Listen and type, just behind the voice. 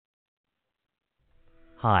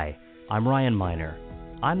Hi, I'm Ryan Miner.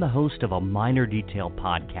 I'm the host of a Minor Detail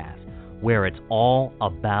podcast where it's all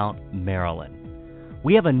about Maryland.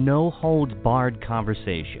 We have a no-holds-barred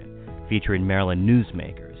conversation featuring Maryland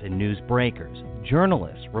newsmakers and newsbreakers,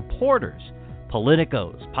 journalists, reporters,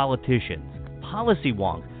 politicos, politicians, policy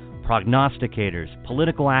wonks, prognosticators,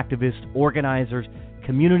 political activists, organizers,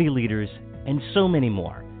 community leaders, and so many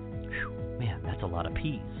more. Whew, man, that's a lot of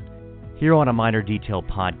P's. Here on a Minor Detail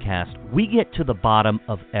podcast, we get to the bottom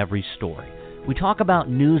of every story. We talk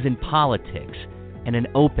about news and politics in an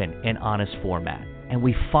open and honest format. And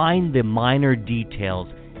we find the minor details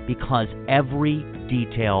because every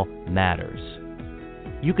detail matters.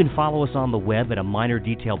 You can follow us on the web at a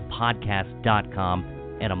minordetailpodcast.com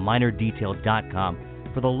and a minordetail.com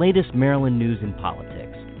for the latest Maryland news and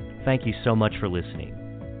politics. Thank you so much for listening.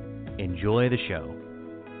 Enjoy the show.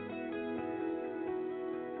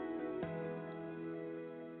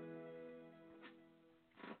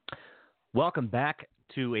 Welcome back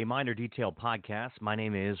to a Minor Detail podcast. My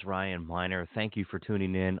name is Ryan Miner. Thank you for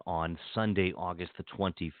tuning in on Sunday, August the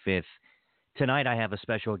 25th. Tonight I have a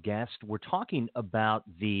special guest. We're talking about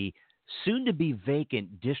the soon-to-be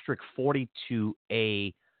vacant District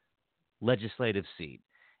 42A legislative seat.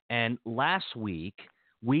 And last week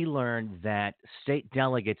we learned that State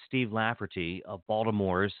Delegate Steve Lafferty of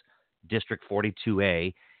Baltimore's District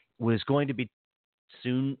 42A was going to be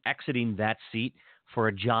soon exiting that seat for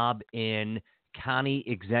a job in County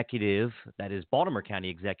Executive, that is Baltimore County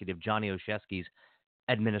Executive Johnny Olszewski's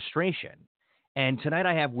administration. And tonight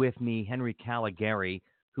I have with me Henry Callegary,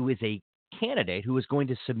 who is a candidate who is going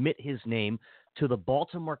to submit his name to the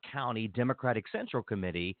Baltimore County Democratic Central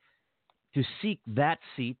Committee to seek that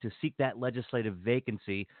seat, to seek that legislative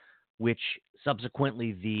vacancy, which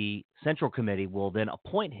subsequently the Central Committee will then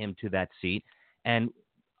appoint him to that seat. And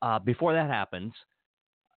before that happens,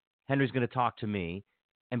 Henry's going to talk to me.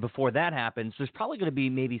 And before that happens, there's probably going to be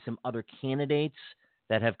maybe some other candidates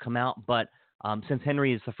that have come out. But since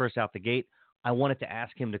Henry is the first out the gate, I wanted to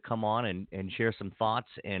ask him to come on and share some thoughts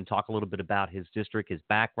and talk a little bit about his district, his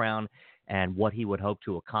background, and what he would hope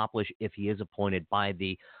to accomplish if he is appointed by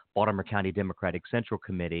the Baltimore County Democratic Central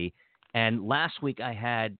Committee. And last week I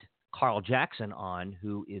had Carl Jackson on,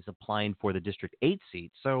 who is applying for the District 8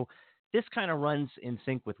 seat. So this kind of runs in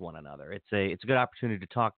sync with one another. It's a good opportunity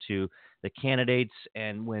to talk to the candidates,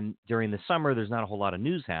 and when during the summer there's not a whole lot of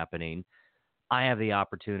news happening, I have the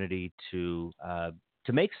opportunity to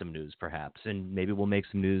make some news perhaps, and maybe we'll make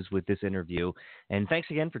some news with this interview. And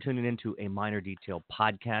thanks again for tuning into a Minor Detail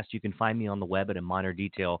podcast. You can find me on the web at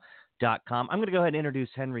minordetail.com. I'm going to go ahead and introduce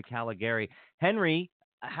Henry Callegary. Henry,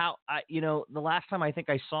 the last time I think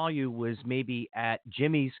I saw you was maybe at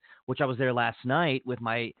Jimmy's, which I was there last night with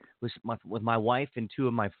my wife and two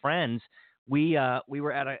of my friends. We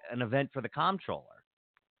were at an event for the comptroller.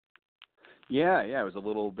 Yeah, it was a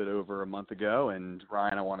little bit over a month ago. And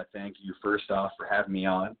Ryan, I want to thank you first off for having me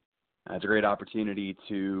on. It's a great opportunity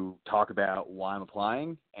to talk about why I'm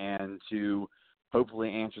applying and to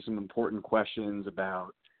hopefully answer some important questions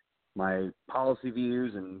about my policy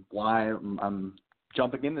views and why I'm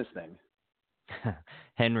jumping in this thing.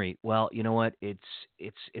 Henry, well, you know what? It's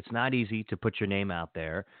not easy to put your name out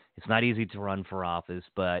there. It's not easy to run for office,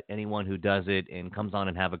 but anyone who does it and comes on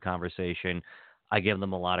and have a conversation, I give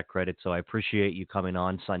them a lot of credit. So I appreciate you coming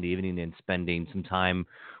on Sunday evening and spending some time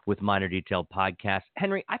with Minor Detail Podcast.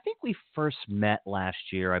 Henry, I think we first met last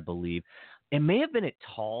year, I believe. It may have been at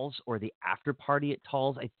Tall's or the after party at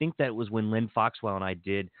Tall's. I think that was when Lynn Foxwell and I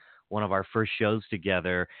did one of our first shows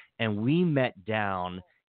together, and we met down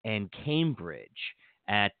in Cambridge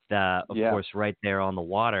at, of course, right there on the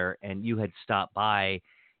water, and you had stopped by,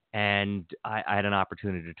 and I had an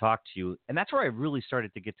opportunity to talk to you. And that's where I really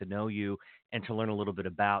started to get to know you and to learn a little bit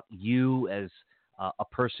about you as a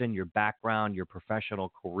person, your background, your professional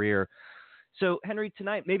career. So, Henry,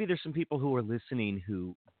 tonight, maybe there's some people who are listening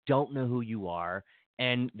who don't know who you are,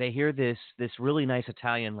 and they hear this really nice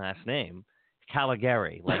Italian last name,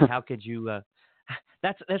 Callegary. Like, how could you?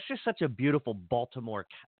 That's just such a beautiful Baltimore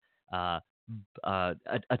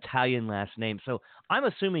Italian last name. So I'm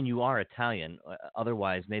assuming you are Italian.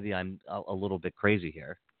 Otherwise, maybe I'm a little bit crazy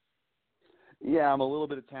here. Yeah, I'm a little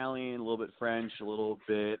bit Italian, a little bit French, a little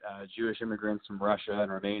bit Jewish immigrants from Russia and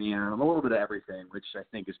Romania. I'm a little bit of everything, which I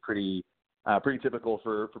think is pretty typical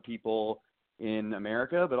for people in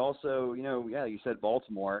America. But also, you said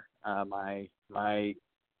Baltimore. My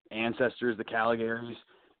ancestors, the Callegarys,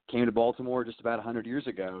 came to Baltimore just about 100 years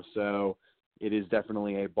ago. So it is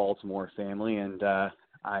definitely a Baltimore family. And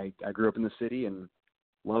I grew up in the city and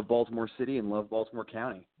love Baltimore City and love Baltimore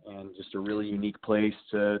County, and just a really unique place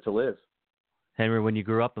to live. Henry, when you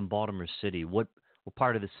grew up in Baltimore City, what what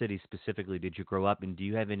part of the city specifically did you grow up in? Do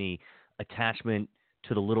you have any attachment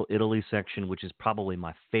to the Little Italy section, which is probably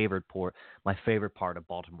my favorite part of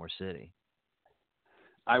Baltimore City?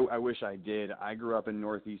 I wish I did. I grew up in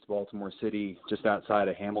Northeast Baltimore City, just outside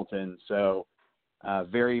of Hamilton, so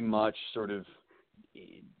very much sort of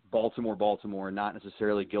Baltimore, not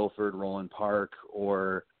necessarily Guilford, Roland Park,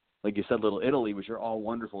 or like you said, Little Italy, which are all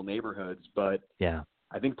wonderful neighborhoods. But Yeah.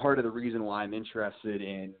 I think part of the reason why I'm interested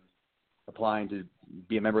in applying to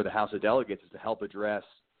be a member of the House of Delegates is to help address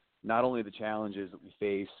not only the challenges that we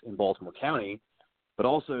face in Baltimore County, but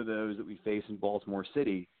also those that we face in Baltimore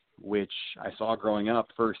City, which I saw growing up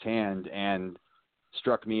firsthand and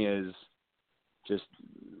struck me as just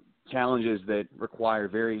challenges that require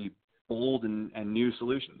very bold and new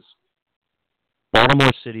solutions.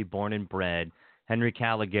 Baltimore City, born and bred. Henry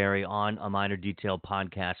Callegary on a Minor Detail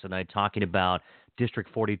podcast tonight talking about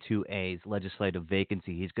District 42A's legislative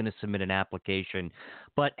vacancy. He's going to submit an application.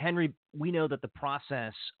 But, Henry, we know that the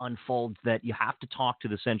process unfolds that you have to talk to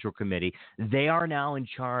the Central Committee. They are now in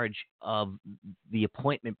charge of the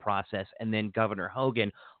appointment process, and then Governor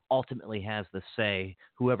Hogan ultimately has the say.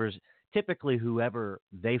 Whoever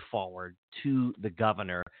they forward to the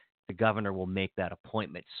governor will make that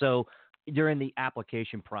appointment. So during the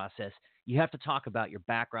application process, you have to talk about your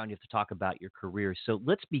background. You have to talk about your career. So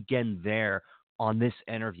let's begin there on this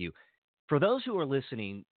interview. For those who are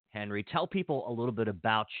listening, Henry, tell people a little bit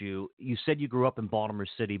about you. You said you grew up in Baltimore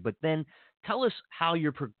City, but then tell us how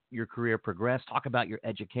your career progressed. Talk about your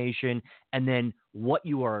education, and then what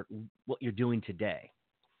you're doing today.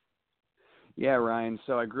 Yeah, Ryan.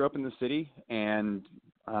 So I grew up in the city and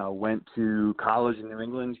went to college in New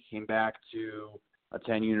England, came back to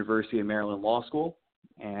attend University of Maryland Law School,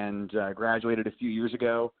 and graduated a few years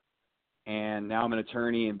ago. And now I'm an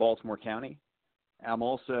attorney in Baltimore County. I'm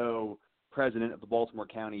also president of the Baltimore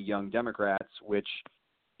County Young Democrats, which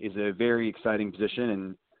is a very exciting position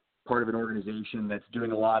and part of an organization that's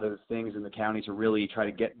doing a lot of things in the county to really try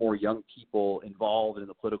to get more young people involved in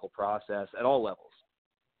the political process at all levels.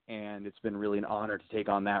 And it's been really an honor to take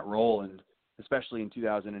on that role, and especially in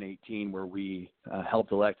 2018 where we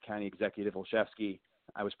helped elect County Executive Olszewski.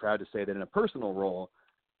 I was proud to say that in a personal role,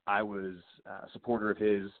 I was a supporter of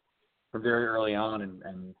his from very early on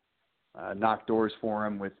and knocked doors for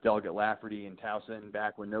him with Delegate Lafferty in Towson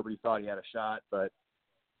back when nobody thought he had a shot. But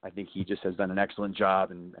I think he just has done an excellent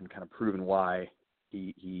job and kind of proven why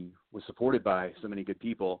he was supported by so many good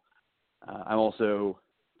people. I'm also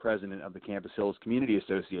president of the Campus Hills Community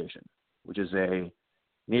Association, which is a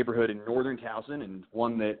neighborhood in northern Towson and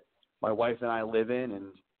one that my wife and I live in, and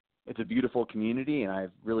it's a beautiful community, and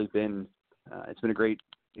I've really been it's been a great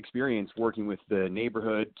experience working with the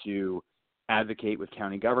neighborhood to advocate with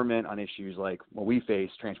county government on issues like, well, we face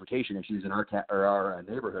transportation issues in our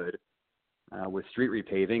neighborhood with street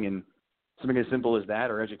repaving, and something as simple as that,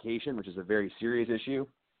 or education, which is a very serious issue,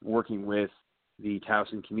 working with the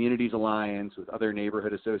Towson Communities Alliance, with other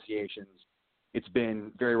neighborhood associations. It's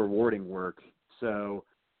been very rewarding work. So,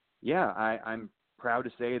 yeah, I'm proud to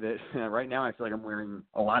say that right now I feel like I'm wearing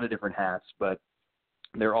a lot of different hats, but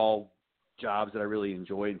they're all jobs that I really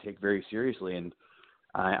enjoy and take very seriously. And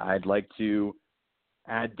I'd like to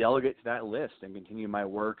add delegate to that list and continue my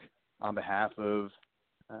work on behalf of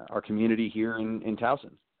our community here in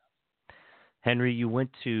Towson. Henry, you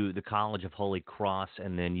went to the College of Holy Cross,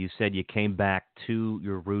 and then you said you came back to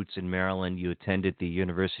your roots in Maryland. You attended the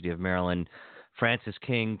University of Maryland Francis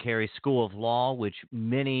King Carey School of Law, which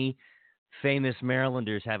many famous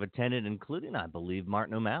Marylanders have attended, including, I believe,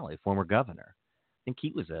 Martin O'Malley, former governor. I think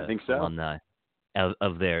he was alumni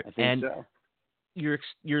of there. I think so.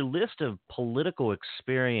 Your list of political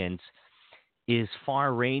experience is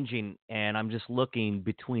far-ranging, and I'm just looking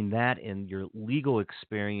between that and your legal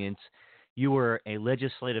experience. You were a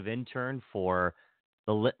legislative intern for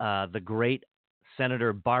the great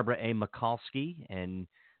Senator Barbara A. Mikulski, and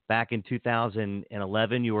back in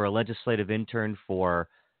 2011, you were a legislative intern for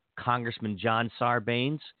Congressman John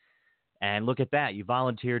Sarbanes. And look at that, you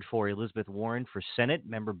volunteered for Elizabeth Warren for Senate.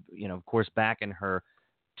 Remember, of course, back in her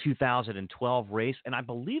 2012 race, and I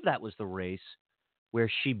believe that was the race where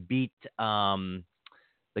she beat the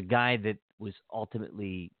guy that was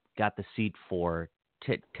ultimately got the seat for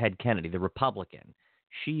Ted Kennedy, the Republican.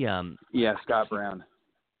 Scott Brown.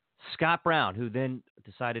 Scott Brown, who then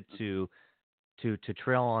decided to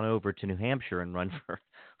trail on over to New Hampshire and run for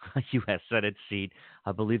a U.S. Senate seat.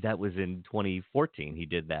 I believe that was in 2014 he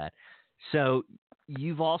did that. So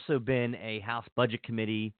you've also been a House Budget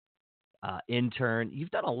Committee intern.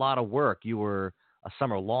 You've done a lot of work. You were a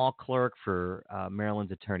summer law clerk for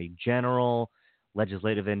Maryland's Attorney General.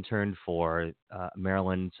 legislative intern for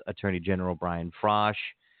Maryland's Attorney General Brian Frosh,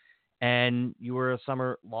 and you were a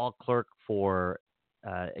summer law clerk for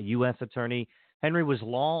a U.S. attorney. Henry, was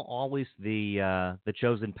law always the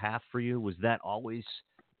chosen path for you? Was that always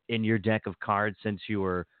in your deck of cards since you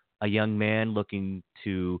were a young man looking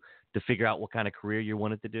to figure out what kind of career you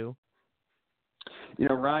wanted to do?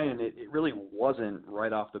 Ryan, it really wasn't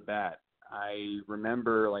right off the bat. I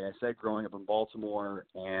remember, like I said, growing up in Baltimore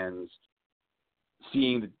and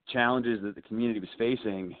seeing the challenges that the community was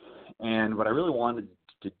facing. And what I really wanted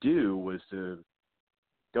to do was to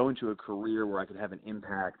go into a career where I could have an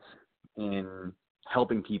impact in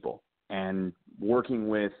helping people and working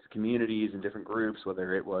with communities and different groups,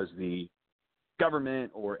 whether it was the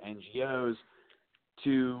government or NGOs,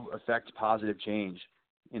 to affect positive change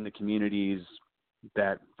in the communities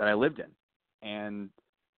that I lived in. And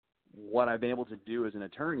what I've been able to do as an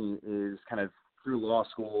attorney is kind of through law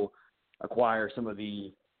school acquire some of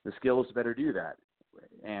the skills to better do that.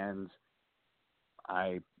 And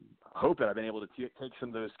I hope that I've been able to take some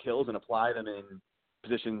of those skills and apply them in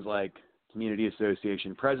positions like community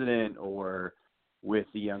association president or with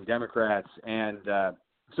the Young Democrats. And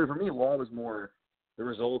so for me, law was more the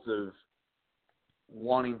result of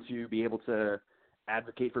wanting to be able to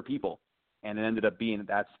advocate for people. And it ended up being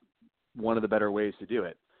that's one of the better ways to do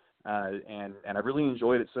it. And I've really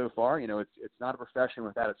enjoyed it so far. It's not a profession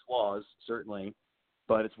without its flaws, certainly,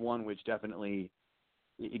 but it's one which definitely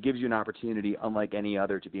it gives you an opportunity unlike any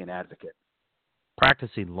other to be an advocate.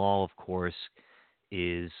 Practicing law, of course,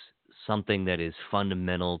 is something that is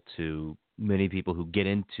fundamental to many people who get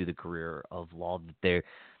into the career of law. That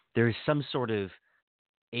there's some sort of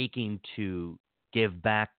aching to give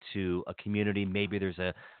back to a community. Maybe there's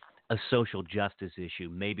a social justice issue.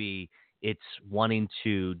 Maybe it's wanting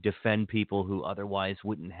to defend people who otherwise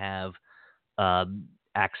wouldn't have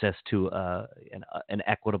access to an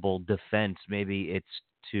equitable defense. Maybe it's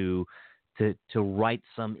to right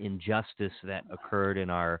some injustice that occurred in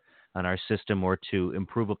our system, or to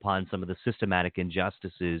improve upon some of the systematic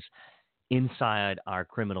injustices inside our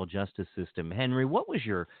criminal justice system. Henry, what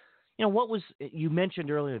was you mentioned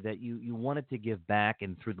earlier that you wanted to give back,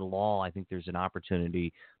 and through the law, I think there's an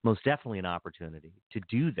opportunity, most definitely an opportunity to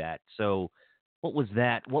do that. So what was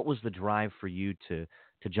that? What was the drive for you to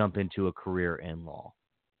jump into a career in law?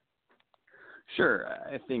 Sure.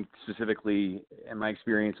 I think specifically in my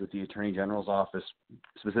experience with the Attorney General's office,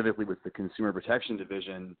 specifically with the Consumer Protection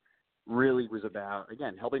Division, really was about,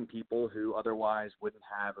 again, helping people who otherwise wouldn't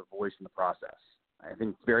have a voice in the process. I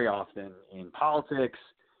think very often in politics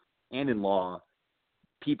and in law,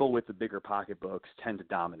 people with the bigger pocketbooks tend to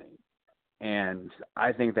dominate. And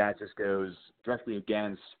I think that just goes directly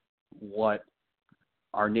against what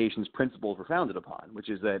our nation's principles were founded upon, which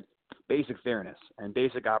is that basic fairness and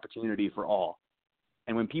basic opportunity for all.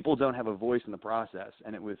 And when people don't have a voice in the process,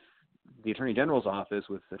 and with the Attorney General's office,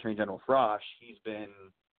 with Attorney General Frosh, he's been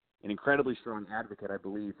an incredibly strong advocate, I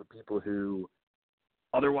believe, for people who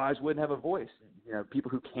otherwise wouldn't have a voice, people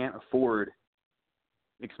who can't afford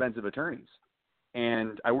expensive attorneys.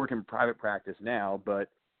 And I work in private practice now, but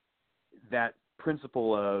that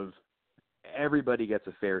principle of everybody gets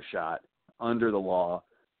a fair shot under the law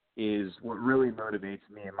is what really motivates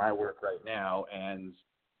me in my work right now. And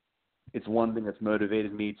it's one thing that's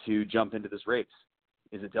motivated me to jump into this race,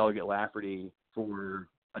 is that Delegate Lafferty for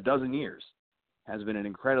a dozen years has been an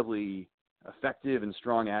incredibly effective and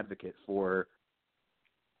strong advocate for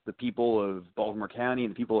the people of Baltimore County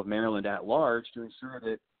and the people of Maryland at large, to ensure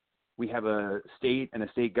that we have a state and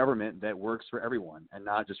a state government that works for everyone and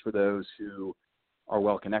not just for those who are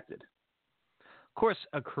well connected. Of course,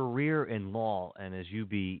 a career in law, and as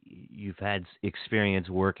you've had experience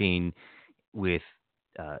working with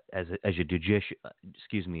as a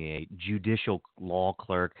judicial law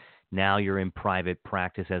clerk. Now you're in private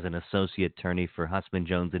practice as an associate attorney for Hussman,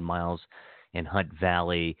 Jones and Miles in Hunt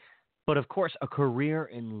Valley. But of course, a career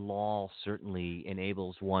in law certainly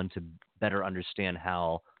enables one to better understand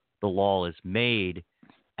how the law is made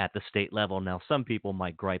at the state level. Now, some people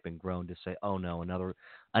might gripe and groan to say, "Oh no,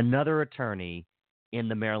 another attorney in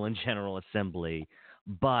the Maryland General Assembly."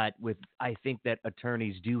 But I think that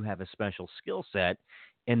attorneys do have a special skill set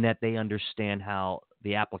in that they understand how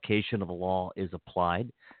the application of a law is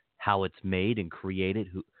applied, how it's made and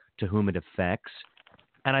created, to whom it affects.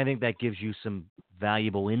 And I think that gives you some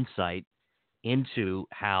valuable insight into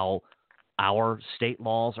how our state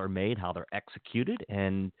laws are made, how they're executed,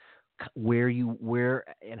 and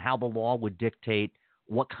how the law would dictate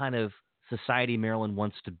what kind of society Maryland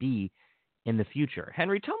wants to be in the future.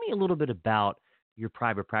 Henry, tell me a little bit about your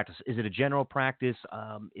private practice. Is it a general practice?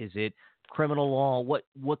 Is it criminal law?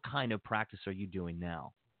 What kind of practice are you doing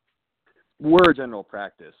now? We're a general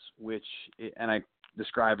practice, and I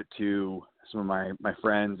describe it to some of my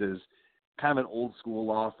friends as kind of an old school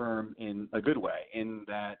law firm in a good way, in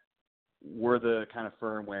that we're the kind of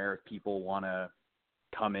firm where if people want to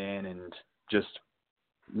come in and just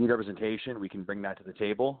need representation, we can bring that to the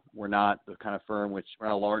table. We're not the kind of firm we're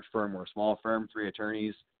not a large firm, we're a small firm, 3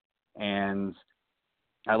 attorneys, and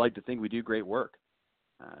I like to think we do great work.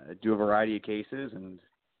 Do a variety of cases, and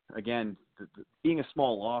again, being a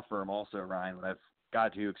small law firm also, Ryan, what I've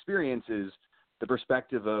got to experience is the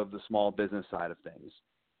perspective of the small business side of things.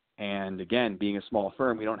 And again, being a small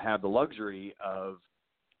firm, we don't have the luxury of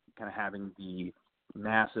kind of having the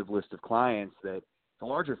massive list of clients that the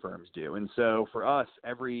larger firms do. And so for us,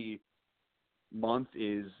 every month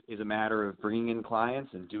is a matter of bringing in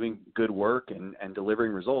clients and doing good work and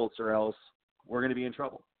delivering results, or else we're going to be in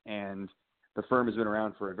trouble. And the firm has been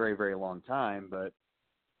around for a very, very long time, but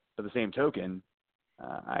by the same token,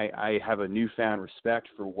 I have a newfound respect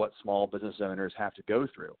for what small business owners have to go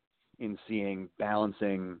through in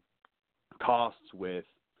balancing costs with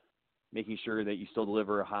making sure that you still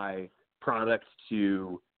deliver a high product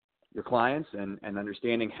to your clients, and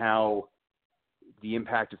understanding how the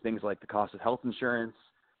impact of things like the cost of health insurance,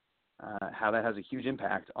 how that has a huge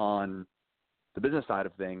impact on the business side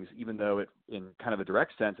of things, even though it, in kind of a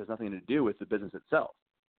direct sense, has nothing to do with the business itself.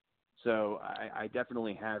 So I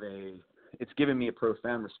definitely it's given me a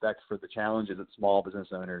profound respect for the challenges that small business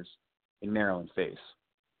owners in Maryland face.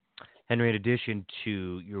 Henry, in addition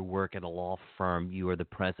to your work at a law firm, you are the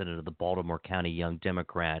president of the Baltimore County Young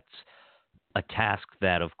Democrats, a task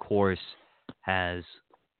that, of course, has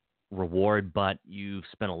reward, but you've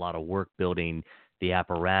spent a lot of work building the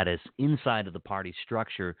apparatus inside of the party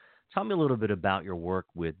structure. Tell me a little bit about your work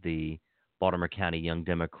with the Baltimore County Young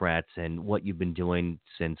Democrats and what you've been doing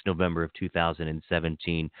since November of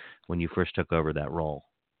 2017 when you first took over that role.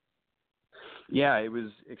 Yeah, it was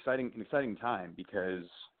an exciting time, because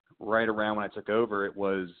right around when I took over, it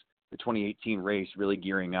was the 2018 race really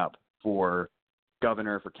gearing up for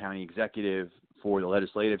governor, for county executive, for the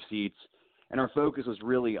legislative seats. And our focus was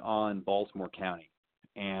really on Baltimore County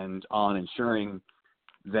and on ensuring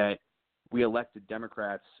that we elected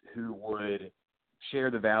Democrats who would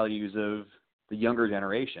share the values of the younger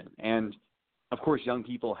generation. And of course, young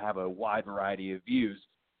people have a wide variety of views,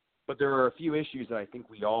 but there are a few issues that I think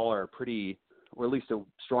we all are or at least a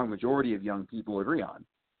strong majority of young people agree on.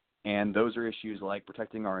 And those are issues like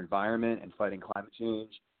protecting our environment and fighting climate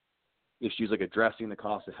change, issues like addressing the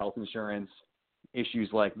cost of health insurance, issues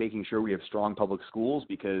like making sure we have strong public schools,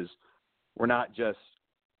 because we're not just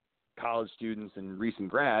college students and recent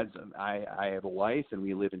grads. I have a wife and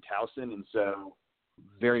we live in Towson, and so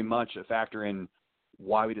very much a factor in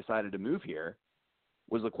why we decided to move here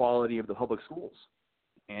was the quality of the public schools.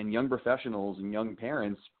 And young professionals and young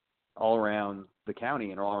parents all around the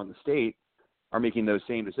county and all around the state are making those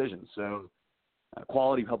same decisions. So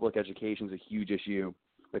quality public education is a huge issue,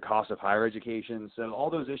 the cost of higher education. So all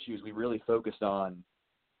those issues we really focused on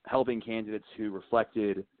helping candidates who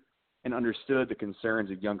reflected and understood the concerns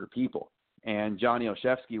of younger people. And Johnny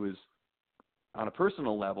Olszewski was, on a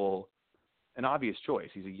personal level, an obvious choice.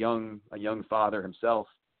 He's a young father himself,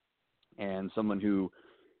 and someone who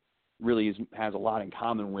really has a lot in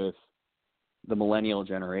common with the millennial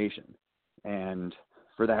generation. And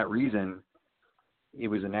for that reason, it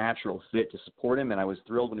was a natural fit to support him, and I was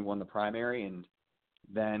thrilled when he won the primary, and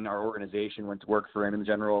then our organization went to work for him in the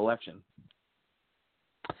general election.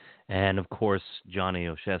 And, of course, Johnny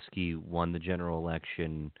Olszewski won the general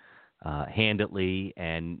election handedly,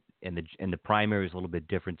 and the primary is a little bit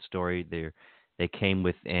different story. They came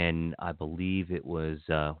within, I believe it was,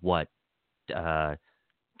 10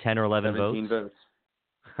 or 11 17 votes?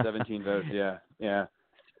 17 votes, yeah.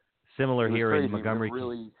 Similar here crazy. in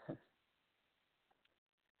Montgomery.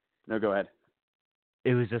 No, go ahead.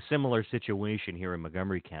 It was a similar situation here in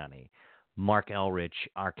Montgomery County. Mark Elrich,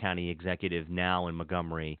 our county executive now in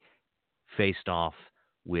Montgomery, faced off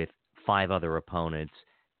with 5 other opponents,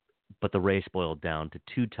 but the race boiled down to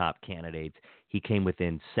 2 top candidates. He came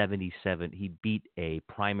within 77. He beat a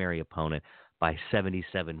primary opponent by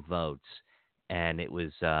 77 votes, and it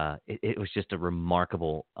was just a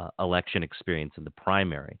remarkable election experience in the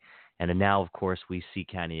primary. And then now, of course, we see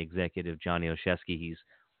County Executive Johnny Olszewski. He's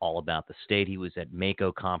all about the state. He was at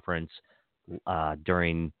Mako conference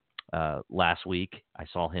during last week. I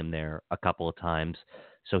saw him there a couple of times.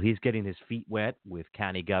 So he's getting his feet wet with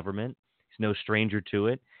county government. He's no stranger to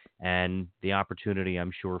it. And the opportunity,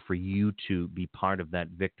 I'm sure, for you to be part of that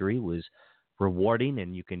victory was rewarding,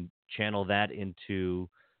 and you can channel that into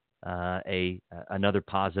another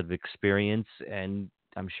positive experience. And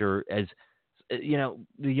I'm sure, as the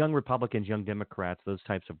young Republicans, young Democrats, those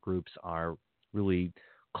types of groups are really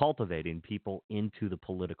cultivating people into the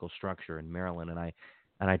political structure in Maryland. And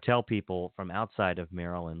I tell people from outside of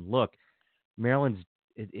Maryland, look, Maryland's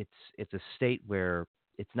it's a state where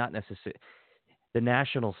it's not necessary. The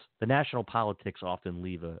national politics often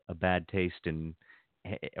leave a bad taste and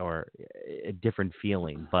or a different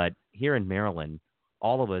feeling. But here in Maryland,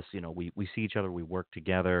 all of us, we see each other, we work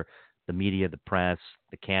together. The media, the press,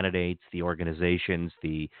 the candidates, the organizations,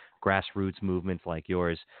 the grassroots movements like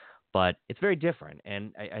yours. But it's very different,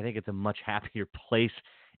 and I think it's a much happier place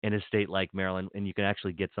in a state like Maryland, and you can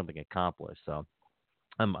actually get something accomplished. So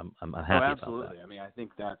I'm happy about absolutely. that. I mean, I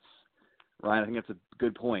think that's Ryan. I think that's a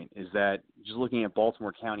good point. Is that just looking at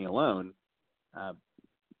Baltimore County alone,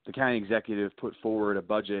 the county executive put forward a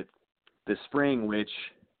budget this spring which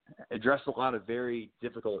addressed a lot of very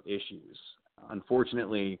difficult issues.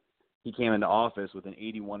 Unfortunately, he came into office with an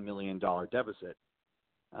 $81 million deficit,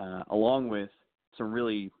 along with some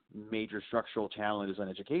really major structural challenges in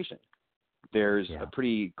education. There's a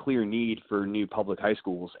pretty clear need for new public high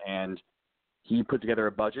schools, and he put together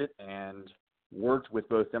a budget and worked with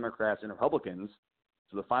both Democrats and Republicans.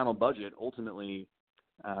 So the final budget ultimately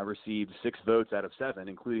received 6 votes out of 7,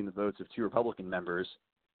 including the votes of 2 Republican members.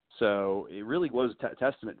 So it really was a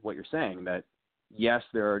testament to what you're saying, that yes,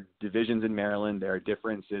 there are divisions in Maryland, there are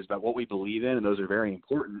differences about what we believe in, and those are very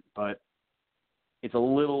important, but it's a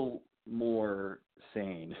little more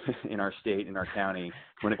sane in our state, in our county,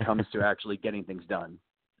 when it comes to actually getting things done.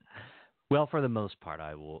 Well, for the most part,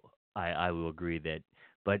 I will agree that,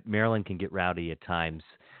 but Maryland can get rowdy at times.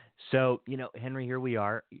 So, Henry, here we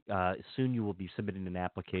are. Soon you will be submitting an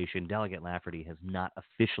application. Delegate Lafferty has not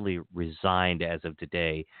officially resigned as of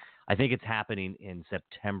today. I think it's happening in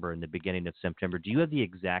September, in the beginning of September. Do you have the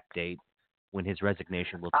exact date when his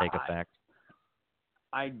resignation will take effect?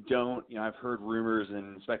 I don't. I've heard rumors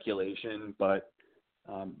and speculation, but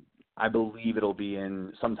I believe it'll be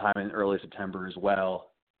in sometime in early September as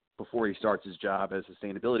well, before he starts his job as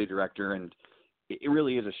sustainability director. And it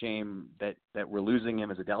really is a shame that we're losing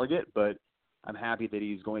him as a delegate, but I'm happy that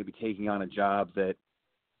he's going to be taking on a job that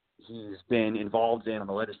he's been involved in on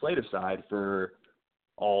the legislative side for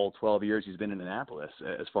all 12 years he's been in Annapolis,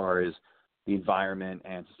 as far as the environment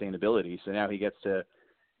and sustainability. So now he gets to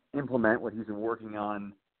implement what he's been working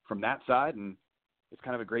on from that side, and it's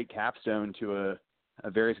kind of a great capstone to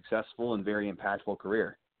a very successful and very impactful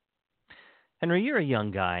career. Henry, you're a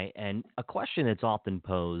young guy, and a question that's often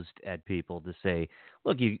posed at people to say,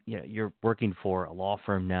 look, you're working for a law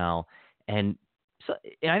firm now, and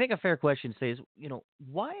I think a fair question to say is,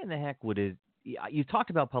 why in the heck would it? You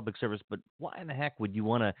talked about public service, but why in the heck would you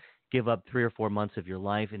want to give up 3 or 4 months of your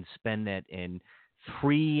life and spend that in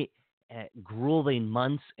 3 grueling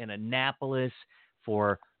months in Annapolis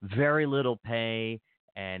for very little pay?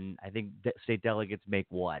 And I think state delegates make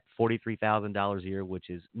 $43,000 a year,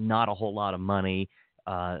 which is not a whole lot of money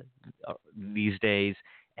these days.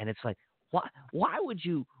 And it's like, why would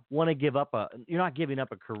you want to give up you're not giving up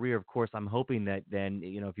a career, of course. I'm hoping that then,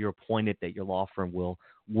 if you're appointed, that your law firm will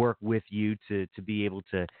work with you to be able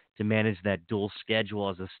to manage that dual schedule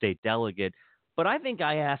as a state delegate. But I think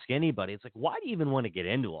I ask anybody, it's like, why do you even want to get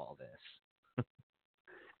into all this?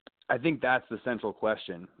 I think that's the central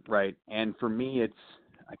question, right? And for me,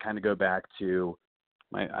 I kind of go back to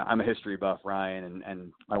I'm a history buff, Ryan,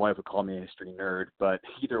 and my wife would call me a history nerd, but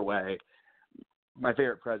either way, my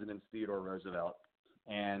favorite president's Theodore Roosevelt.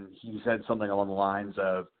 And he said something along the lines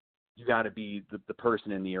of, you got to be the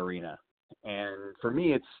person in the arena. And for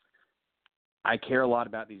me, I care a lot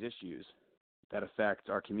about these issues that affect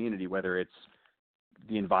our community, whether it's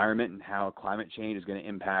the environment and how climate change is going to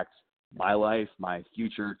impact my life, my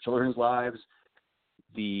future children's lives,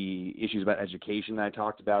 the issues about education that I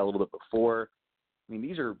talked about a little bit before. I mean,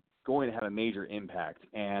 these are going to have a major impact,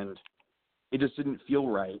 and it just didn't feel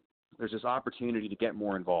right. There's this opportunity to get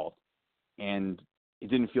more involved, and it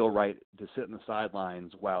didn't feel right to sit in the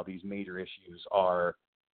sidelines while these major issues are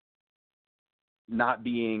not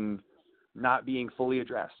being fully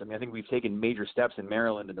addressed. I mean, I think we've taken major steps in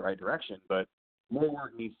Maryland in the right direction, but more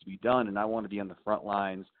work needs to be done, and I want to be on the front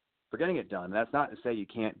lines for getting it done. That's not to say you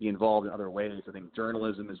can't be involved in other ways. I think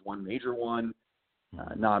journalism is one major one,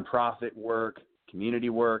 nonprofit work, community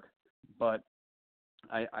work, but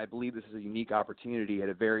I believe this is a unique opportunity at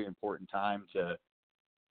a very important time to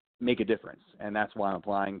make a difference, and that's why I'm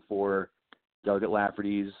applying for Delegate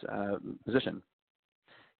Lafferty's position.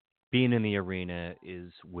 Being in the arena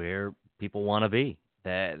is where people want to be.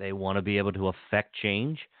 They want to be able to affect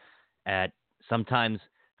change at sometimes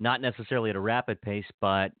not necessarily at a rapid pace,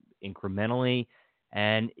 but incrementally.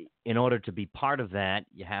 And in order to be part of that,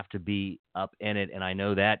 you have to be up in it. And I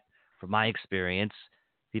know that from my experience,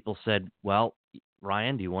 people said, well,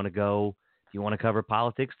 Ryan, do you want to go? Do you want to cover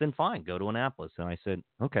politics? Then fine, go to Annapolis. And I said,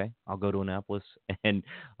 okay, I'll go to Annapolis. And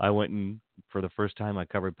I went and for the first time, I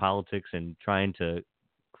covered politics and trying to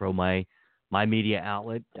grow my media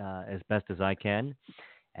outlet as best as I can.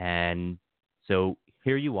 And so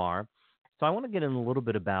here you are. So I want to get in a little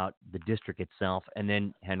bit about the district itself, and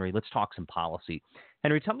then, Henry, let's talk some policy.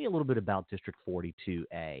 Henry, tell me a little bit about District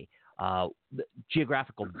 42A, the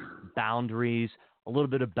geographical boundaries, a little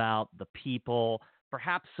bit about the people,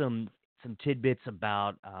 perhaps some tidbits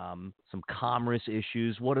about some commerce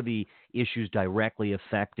issues. What are the issues directly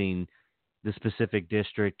affecting the specific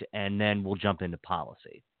district, and then we'll jump into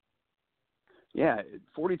policy. Yeah,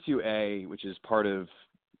 42A, which is part of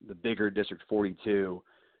the bigger District 42,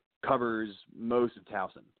 covers most of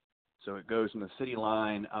Towson. So it goes from the city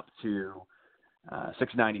line up to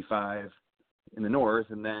 695 in the north,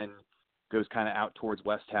 and then goes kind of out towards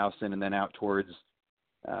West Towson, and then out towards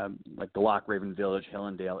like the Lock Raven Village,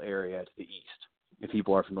 Hillendale area to the east, if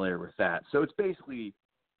people are familiar with that. So it's basically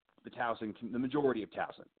the majority of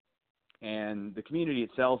Towson. And the community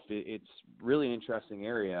itself, it's really an interesting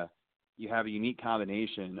area. You have a unique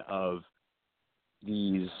combination of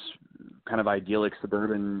these kind of idyllic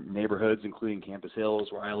suburban neighborhoods, including Campus Hills,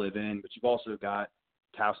 where I live in, but you've also got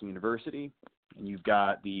Towson University, and you've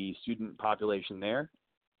got the student population there.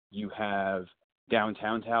 You have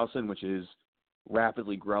downtown Towson, which is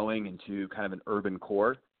rapidly growing into kind of an urban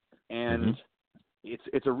core, and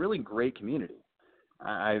it's a really great community.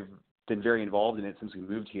 I've been very involved in it since we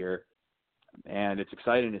moved here, and it's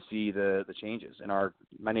exciting to see the changes in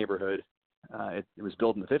my neighborhood. It was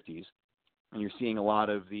built in the 50s, and you're seeing a lot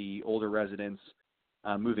of the older residents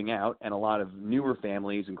moving out and a lot of newer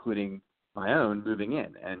families, including my own, moving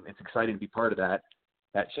in. And it's exciting to be part of that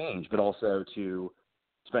change, but also to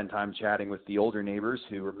spend time chatting with the older neighbors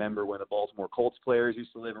who remember when the Baltimore Colts players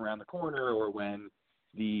used to live around the corner, or when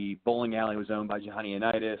the bowling alley was owned by Johnny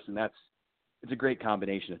Unitas. And it's a great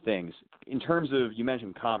combination of things. In terms of, you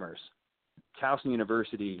mentioned commerce, Towson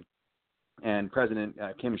University and President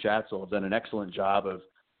Kim Schatzel have done an excellent job of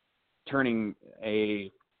turning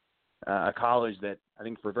a college that I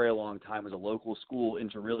think for a very long time was a local school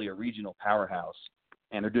into really a regional powerhouse.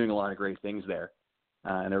 And they're doing a lot of great things there.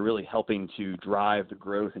 And they're really helping to drive the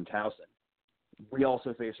growth in Towson. We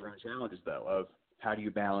also face our own challenges, though, of how do you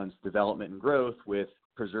balance development and growth with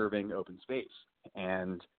preserving open space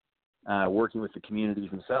and working with the communities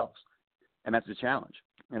themselves. And that's a challenge.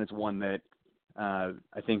 And it's one that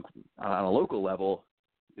I think on a local level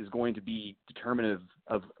is going to be determinative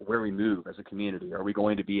of where we move as a community. Are we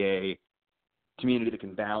going to be a community that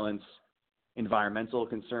can balance environmental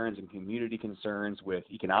concerns and community concerns with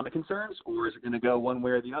economic concerns, or is it going to go one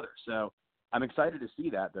way or the other? So I'm excited to see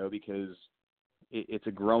that, though, because it's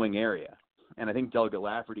a growing area. And I think Delegate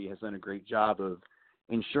Lafferty has done a great job of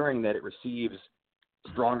ensuring that it receives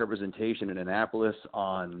strong representation in Annapolis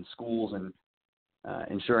on schools, and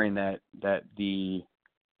ensuring that the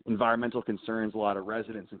environmental concerns a lot of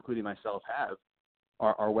residents, including myself, have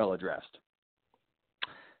are well addressed.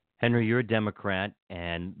 Henry, you're a Democrat,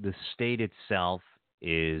 and the state itself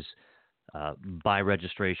is, by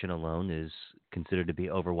registration alone, is considered to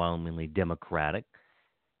be overwhelmingly Democratic.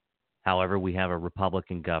 However, we have a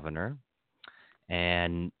Republican governor,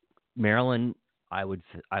 and Maryland, I would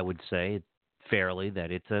say fairly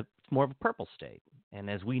that it's more of a purple state. And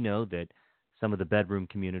as we know that some of the bedroom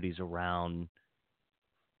communities around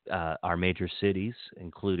our major cities,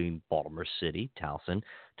 including Baltimore City,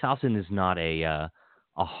 Towson is not a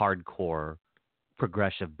hardcore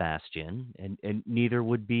progressive bastion, and neither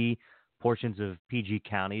would be portions of PG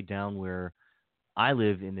County down where I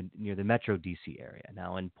live near the Metro DC area.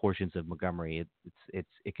 Now, in portions of Montgomery,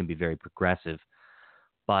 it can be very progressive,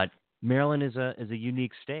 but Maryland is a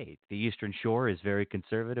unique state. The Eastern Shore is very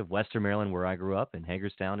conservative. Western Maryland, where I grew up, in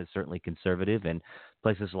Hagerstown, is certainly conservative, and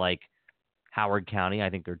places like Howard County, I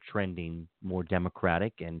think they're trending more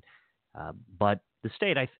Democratic. And but the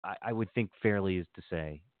state, I would think fairly is to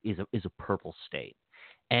say, is a purple state.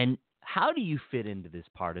 And how do you fit into this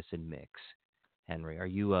partisan mix, Henry? Are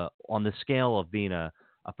you on the scale of being a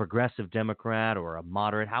progressive Democrat or a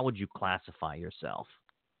moderate? How would you classify yourself?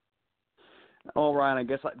 Oh, Ryan, I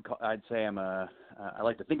guess I'd say I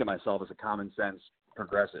like to think of myself as a common sense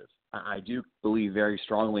progressive. I do believe very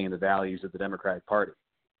strongly in the values of the Democratic Party.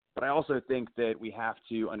 But I also think that we have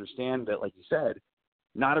to understand that, like you said,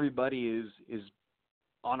 not everybody is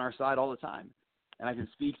on our side all the time. And I can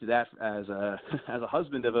speak to that as a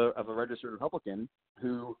husband of a registered Republican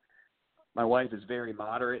who my wife is very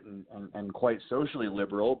moderate and quite socially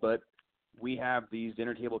liberal, but we have these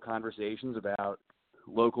dinner table conversations about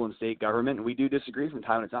local and state government, and we do disagree from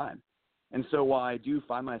time to time. And so while I do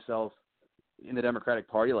find myself in the Democratic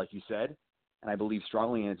Party, like you said, and I believe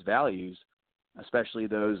strongly in its values, especially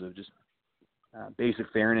those of just basic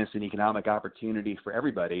fairness and economic opportunity for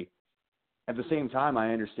everybody, at the same time,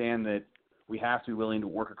 I understand that we have to be willing to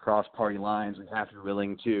work across party lines. We have to be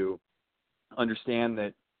willing to understand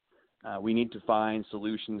that we need to find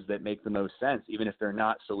solutions that make the most sense, even if they're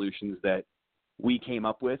not solutions that we came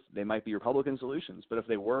up with. They might be Republican solutions, but if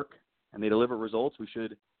they work and they deliver results, we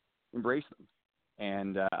should embrace them.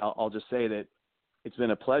 And I'll just say that it's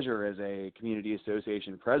been a pleasure as a community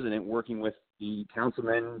association president working with the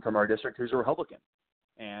councilmen from our district who's a Republican.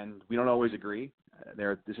 And we don't always agree.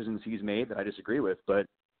 There are decisions he's made that I disagree with, but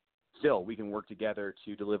still we can work together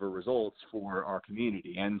to deliver results for our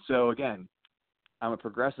community. And so, again, I'm a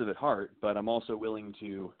progressive at heart, but I'm also willing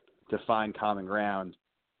to find common ground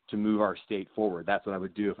to move our state forward. That's what I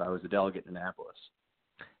would do if I was a delegate in Annapolis.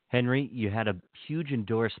 Henry, you had a huge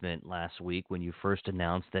endorsement last week when you first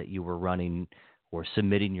announced that you were running or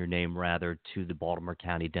submitting your name, rather, to the Baltimore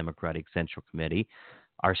County Democratic Central Committee.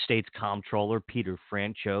 Our state's comptroller, Peter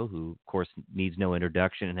Francho, who, of course, needs no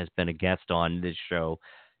introduction and has been a guest on this show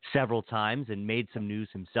several times and made some news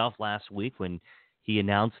himself last week when he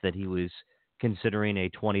announced that he was considering a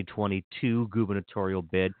 2022 gubernatorial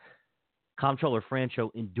bid. Comptroller Francho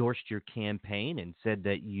endorsed your campaign and said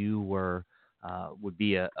that you would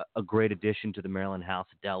be a great addition to the Maryland House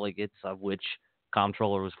of Delegates, of which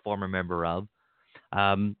Comptroller was a former member of.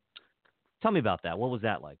 Tell me about that. What was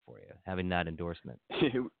that like for you, having that endorsement?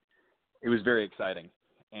 It was very exciting,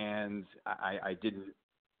 and I didn't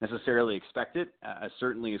necessarily expect it,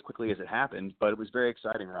 certainly as quickly as it happened, but it was very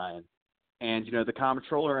exciting, Ryan. And, the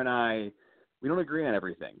comptroller and I, we don't agree on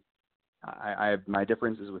everything. I have my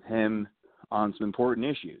differences with him on some important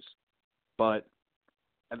issues, but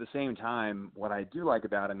at the same time, what I do like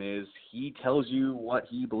about him is he tells you what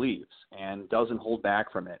he believes and doesn't hold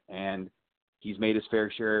back from it. And he's made his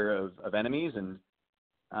fair share of enemies, and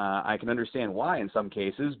I can understand why in some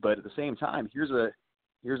cases. But at the same time, here's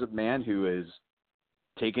a man who has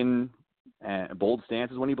taken bold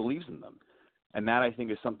stances when he believes in them, and that I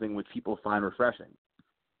think is something which people find refreshing.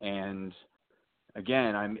 And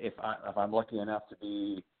again, if I'm lucky enough to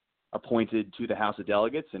be appointed to the House of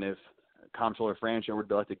Delegates, and if Comptroller Francho were to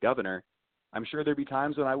be elected governor, I'm sure there'd be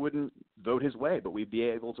times when I wouldn't vote his way, but we'd be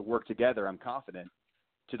able to work together, I'm confident,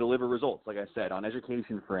 to deliver results. Like I said, on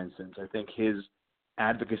education, for instance, I think his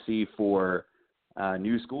advocacy for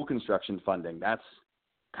new school construction funding, that's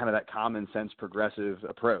kind of that common sense progressive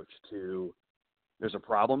approach to there's a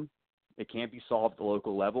problem. It can't be solved at the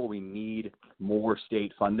local level. We need more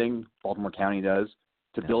state funding, Baltimore County does,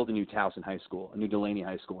 to build a new Towson High School, a new Delaney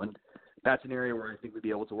High School. And that's an area where I think we'd be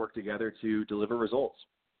able to work together to deliver results.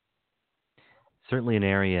 Certainly an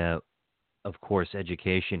area, of course,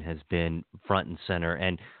 education has been front and center.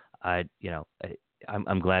 And,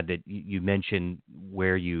 I'm glad that you mentioned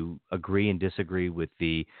where you agree and disagree with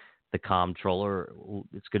the comptroller.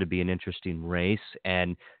 It's going to be an interesting race.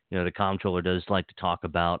 And, the comptroller does like to talk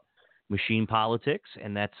about machine politics,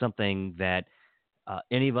 and that's something that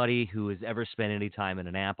anybody who has ever spent any time in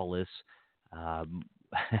Annapolis,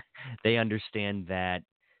 they understand that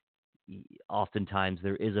oftentimes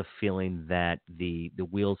there is a feeling that the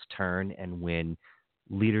wheels turn, and when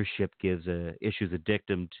leadership issues a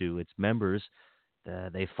dictum to its members,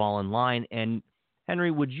 they fall in line. And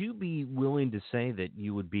Henry, would you be willing to say that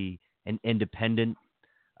you would be an independent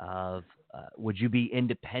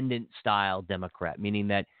independent style Democrat, meaning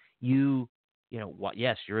that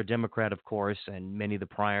yes, you're a Democrat, of course, and many of the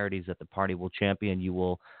priorities that the party will champion, you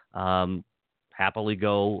will happily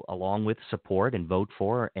go along with, support and vote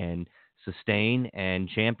for and sustain and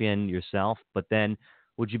champion yourself. But then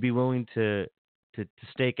would you be willing to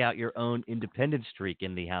stake out your own independent streak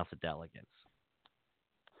in the House of Delegates?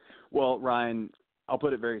 Well, Ryan, I'll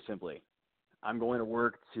put it very simply. I'm going to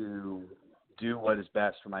work to do what is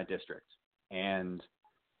best for my district. And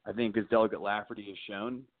I think as Delegate Lafferty has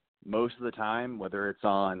shown, most of the time, whether it's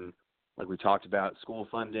on, like we talked about, school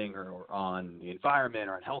funding or on the environment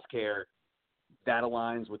or on healthcare, that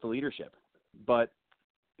aligns with the leadership. But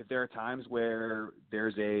if there are times where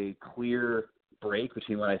there's a clear break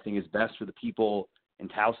between what I think is best for the people in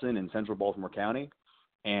Towson and central Baltimore County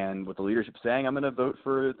and what the leadership is saying, I'm going to vote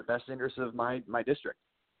for the best interests of my district.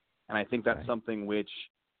 And I think that's something which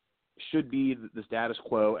should be the status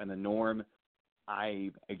quo and the norm.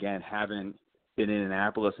 I, again, haven't been in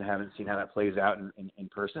Annapolis and haven't seen how that plays out in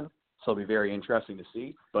person, so it'll be very interesting to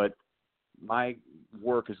see. But my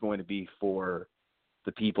work is going to be for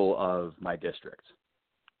the people of my district.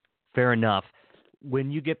 Fair enough.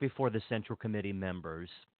 When you get before the Central Committee members,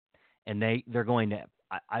 and they're going to,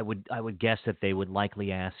 I would guess that they would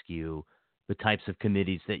likely ask you the types of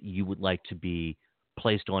committees that you would like to be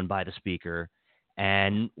placed on by the Speaker,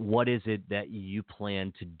 and what is it that you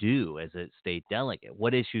plan to do as a state delegate?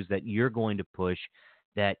 What issues that you're going to push,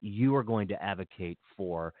 that you are going to advocate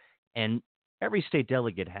for? And every state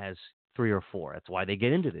delegate has three or four. That's why they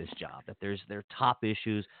get into this job. That there's their top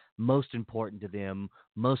issues, most important to them,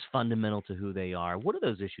 most fundamental to who they are. What are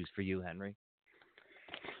those issues for you, Henry?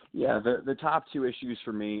 Yeah, the top two issues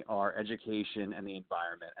for me are education and the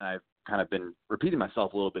environment. And I've kind of been repeating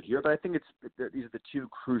myself a little bit here, but I think these are the two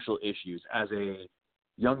crucial issues. As a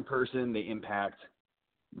young person, they impact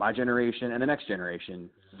my generation and the next generation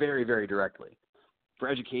very, very directly. For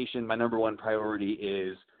education, my number one priority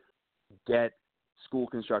is get school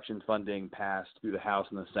construction funding passed through the House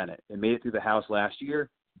and the Senate. It made it through the House last year.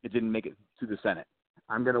 It didn't make it through the Senate.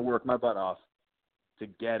 I'm going to work my butt off to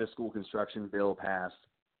get a school construction bill passed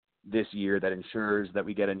this year that ensures that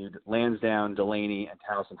we get a new Lansdowne, Delaney, and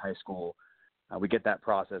Towson High School. We get that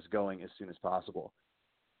process going as soon as possible.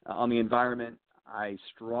 On the environment, I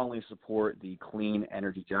strongly support the Clean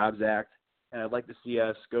Energy Jobs Act, and I'd like to see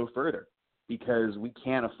us go further because we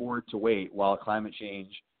can't afford to wait while climate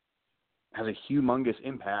change has a humongous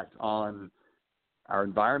impact on our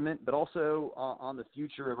environment, but also on the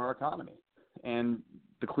future of our economy. And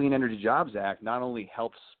the Clean Energy Jobs Act not only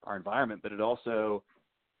helps our environment, but it also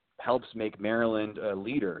helps make Maryland a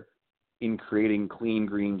leader in creating clean,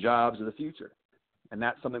 green jobs of the future. And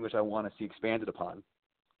that's something which I want to see expanded upon.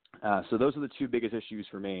 So those are the two biggest issues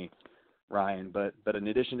for me, Ryan. But in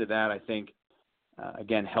addition to that, I think,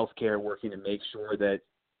 again, healthcare, working to make sure that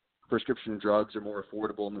prescription drugs are more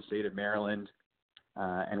affordable in the state of Maryland,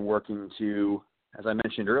 and working to, as I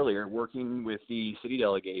mentioned earlier, working with the city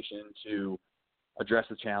delegation to address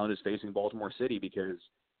the challenges facing Baltimore City, because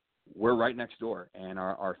we're right next door and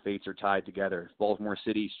our fates are tied together. If Baltimore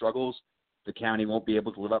City struggles, the county won't be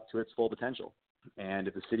able to live up to its full potential. And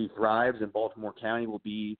if the city thrives, then Baltimore County will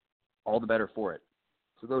be all the better for it.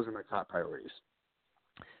 So those are my top priorities.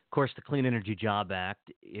 Of course, the Clean Energy Job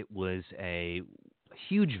Act, it was a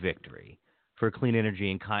huge victory for clean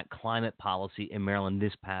energy and climate policy in Maryland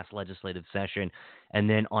this past legislative session. And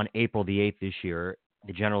then on April the 8th this year,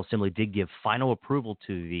 the General Assembly did give final approval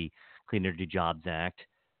to the Clean Energy Jobs Act.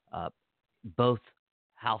 Both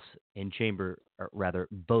House and Chamber, or rather,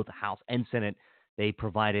 both House and Senate, they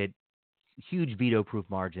provided huge veto-proof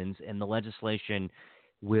margins, and the legislation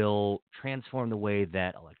will transform the way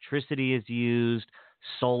that electricity is used,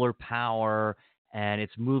 solar power, and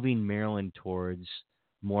it's moving Maryland towards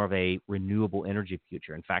more of a renewable energy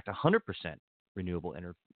future. In fact, 100% renewable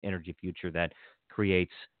energy future that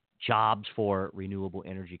creates jobs for renewable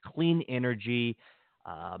energy, clean energy,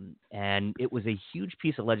 and it was a huge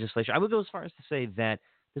piece of legislation. I would go as far as to say that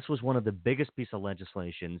this was one of the biggest pieces of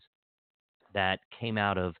legislation that came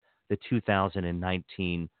out of the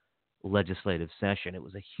 2019 legislative session. It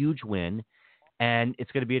was a huge win, and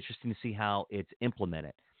it's going to be interesting to see how it's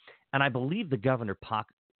implemented. And I believe the governor,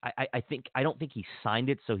 I don't think he signed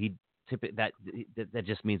it, so that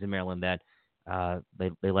just means in Maryland that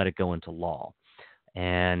they let it go into law.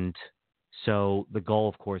 And so the goal,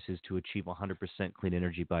 of course, is to achieve 100% clean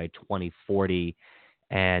energy by 2040,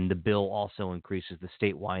 and the bill also increases the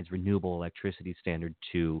statewide renewable electricity standard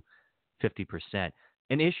to 50%.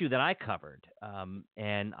 An issue that I covered,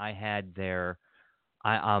 and I had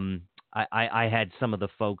I had some of the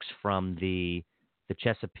folks from the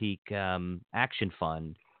Chesapeake Action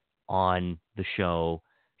Fund on the show,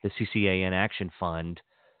 the CCAN Action Fund,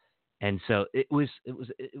 and so it was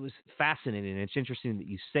fascinating. And it's interesting that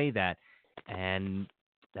you say that. And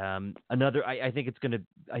I think it's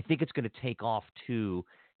gonna take off too.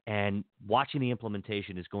 And watching the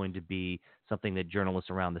implementation is going to be something that journalists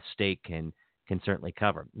around the state can certainly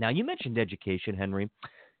cover. Now, you mentioned education, Henry.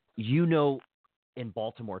 You know, in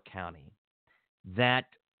Baltimore County, that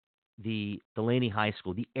the Delaney High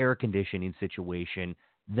School, the air conditioning situation,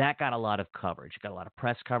 that got a lot of coverage, got a lot of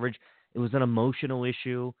press coverage. It was an emotional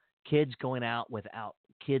issue. Kids going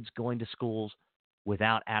to schools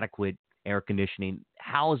without adequate air conditioning.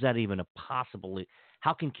 How is that even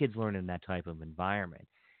how can kids learn in that type of environment?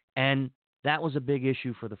 And that was a big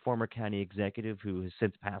issue for the former county executive, who has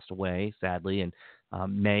since passed away, sadly, in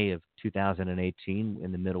May of 2018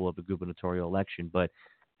 in the middle of a gubernatorial election. But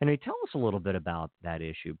Henry, tell us a little bit about that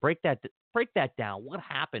issue. Break that down. What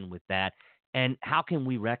happened with that, and how can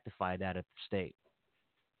we rectify that at the state?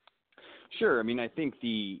 Sure. I mean, I think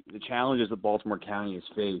the challenges that Baltimore County has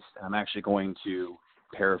faced, and I'm actually going to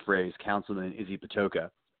paraphrase Councilman Izzy Patoka,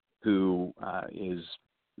 who is,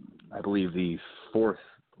 I believe, the fourth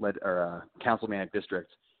councilman at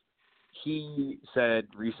district. He said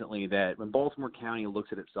recently that when Baltimore County looks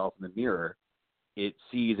at itself in the mirror, it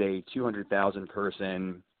sees a 200,000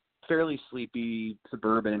 person, fairly sleepy,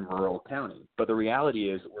 suburban and rural county. But the reality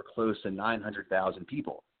is that we're close to 900,000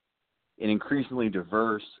 people, an increasingly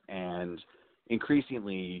diverse and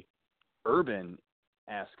increasingly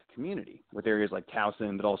urban-esque community with areas like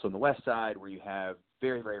Towson, but also on the west side where you have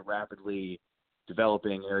very, very rapidly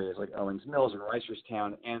developing areas like Owings Mills and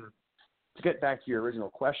Reisterstown. And to get back to your original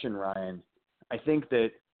question, Ryan, I think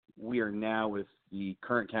that we are now, with the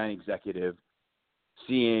current county executive,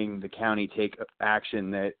 seeing the county take action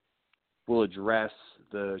that will address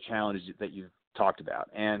the challenges that you've talked about.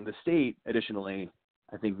 And the state, additionally,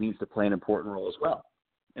 I think needs to play an important role as well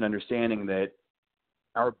in understanding that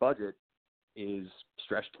our budget is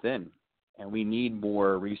stretched thin and we need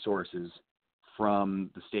more resources from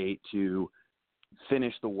the state to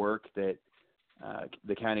finish the work that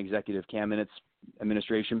the county executive Cam Minnett's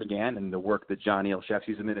administration began and the work that John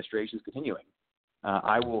Olszewski's administration is continuing.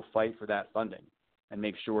 I will fight for that funding and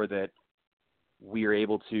make sure that we are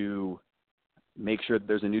able to make sure that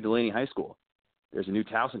there's a new Delaney High School, there's a new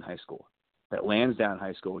Towson High School, that Lansdowne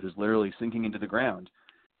High School, which is literally sinking into the ground,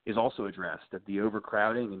 is also addressed, that the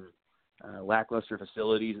overcrowding and lackluster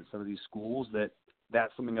facilities at some of these schools,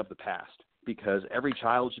 that's something of the past, because every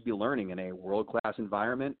child should be learning in a world-class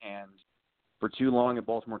environment, and for too long in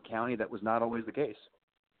Baltimore County, that was not always the case.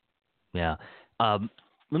 Yeah.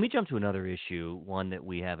 Let me jump to another issue, one that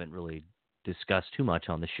we haven't really discussed too much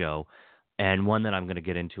on the show, and one that I'm going to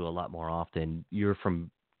get into a lot more often. You're from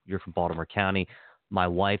Baltimore County. My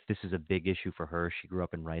wife, this is a big issue for her. She grew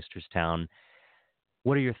up in Reisterstown.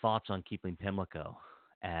 What are your thoughts on keeping Pimlico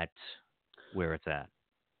at where it's at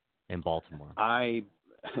in Baltimore?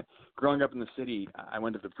 Growing up in the city, I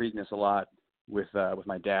went to the Preakness a lot with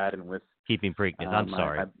my dad and with keeping Preakness. I'm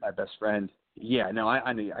sorry, my best friend. Yeah, no,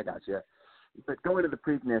 I knew, I got you. But going to the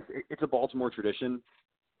Preakness, it's a Baltimore tradition,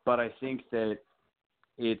 but I think that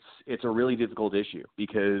it's a really difficult issue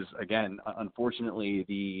because, again, unfortunately,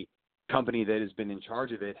 the company that has been in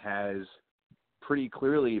charge of it has pretty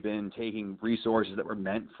clearly been taking resources that were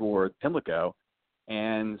meant for Pimlico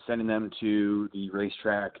and sending them to the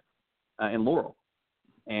racetrack in Laurel.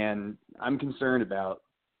 And I'm concerned about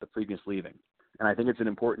the Preakness leaving. And I think it's an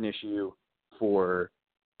important issue for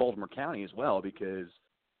Baltimore County as well, because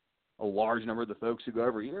a large number of the folks who go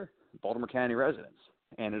every year, Baltimore County residents,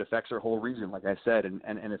 and it affects our whole region, like I said. And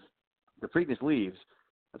if the Preakness leaves,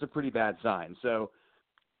 that's a pretty bad sign. So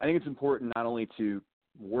I think it's important not only to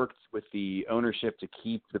work with the ownership to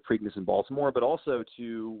keep the Preakness in Baltimore, but also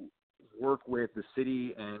to work with the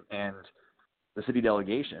city and the city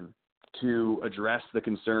delegation to address the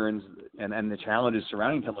concerns and the challenges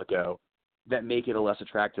surrounding Pimlico that make it a less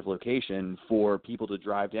attractive location for people to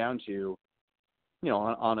drive down to,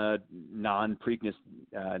 on a non-Preakness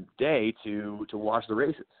day to watch the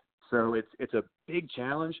races. So it's a big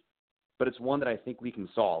challenge, but it's one that I think we can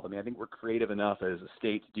solve. I mean, I think we're creative enough as a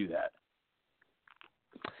state to do that.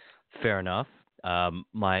 Fair enough.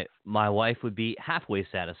 My wife would be halfway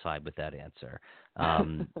satisfied with that answer.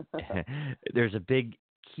 There's a big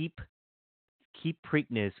keep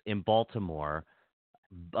Preakness in Baltimore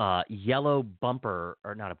yellow bumper,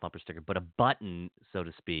 or not a bumper sticker, but a button, so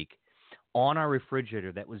to speak, on our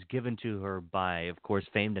refrigerator that was given to her by, of course,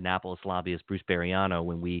 famed Annapolis lobbyist Bruce Bariano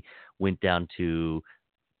when we went down to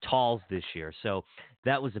Talls this year. So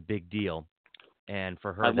that was a big deal. And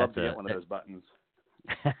for her, I'd love to get one of those buttons.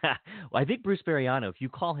 Well, I think Bruce Bariano, if you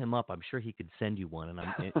call him up, I'm sure he could send you one,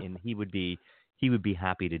 and he would be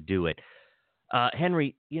happy to do it.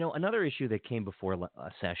 Henry, another issue that came before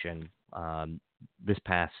a session this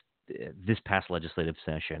past legislative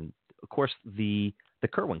session, of course, the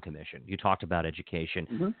Kirwan Commission. You talked about education.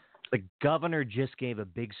 Mm-hmm. The governor just gave a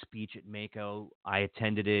big speech at Mako. I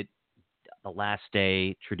attended it, the last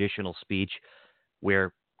day traditional speech,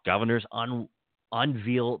 where governors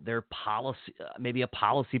unveil their policy, maybe a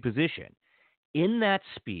policy position. In that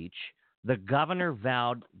speech, the governor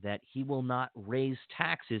vowed that he will not raise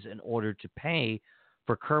taxes in order to pay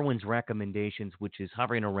for Kirwan's recommendations, which is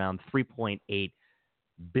hovering around $3.8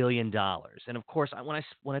 billion. And of course,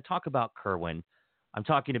 when I talk about Kirwan, I'm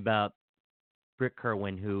talking about Britt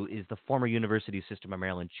Kirwan, who is the former University System of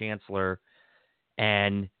Maryland chancellor,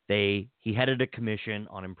 and he headed a commission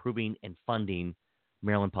on improving and funding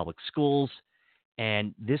Maryland public schools.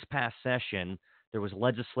 And this past session, there was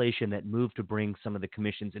legislation that moved to bring some of the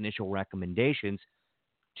commission's initial recommendations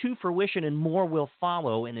to fruition and more will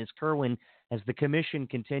follow. And as the commission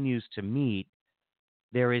continues to meet,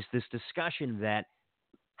 there is this discussion that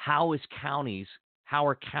how are counties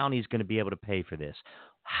going to be able to pay for this?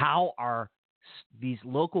 How are these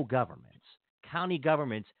local governments, county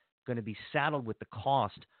governments, going to be saddled with the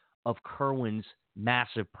cost of Kerwin's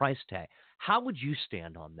massive price tag? How would you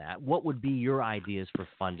stand on that? What would be your ideas for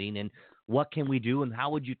funding, and what can we do, and how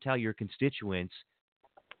would you tell your constituents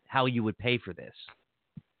how you would pay for this?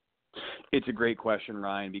 It's a great question,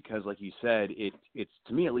 Ryan, because like you said, it's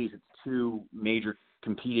to me at least, it's two major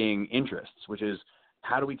competing interests, which is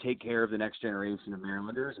how do we take care of the next generation of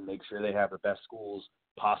Marylanders and make sure they have the best schools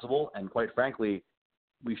possible? And quite frankly,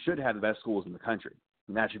 we should have the best schools in the country,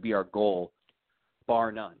 and that should be our goal,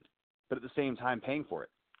 bar none. But at the same time, paying for it.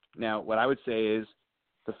 Now, what I would say is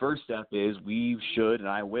the first step is we should, and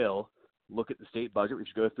I will, look at the state budget. We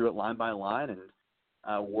should go through it line by line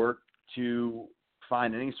and work to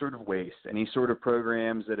find any sort of waste, any sort of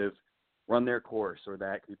programs that have run their course or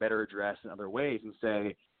that can be better addressed in other ways, and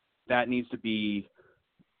say that needs to be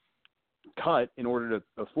cut in order to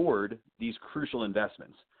afford these crucial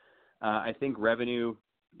investments. I think revenue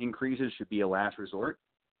increases should be a last resort,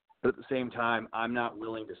 but at the same time, I'm not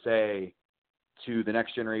willing to say to the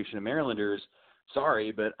next generation of Marylanders,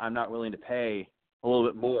 sorry, but I'm not willing to pay a little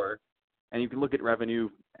bit more. And you can look at revenue,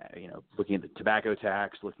 looking at the tobacco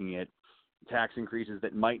tax, looking at tax increases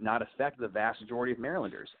that might not affect the vast majority of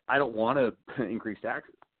Marylanders. I don't want to increase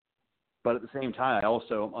taxes. But at the same time, I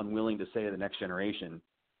also am unwilling to say to the next generation,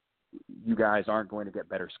 you guys aren't going to get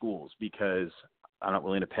better schools because I'm not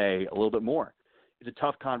willing to pay a little bit more. It's a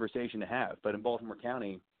tough conversation to have. But in Baltimore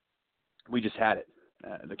County, we just had it.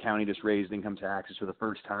 The county just raised income taxes for the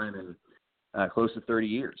first time in close to 30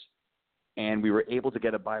 years. And we were able to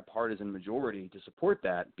get a bipartisan majority to support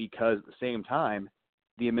that because at the same time,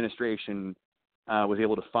 the administration was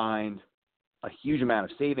able to find a huge amount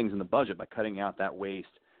of savings in the budget by cutting out that waste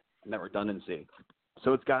and that redundancy.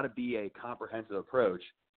 So it's got to be a comprehensive approach.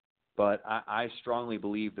 But I strongly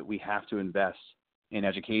believe that we have to invest in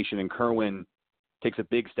education, and Kerwin takes a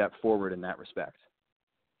big step forward in that respect.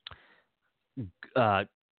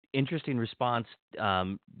 Interesting response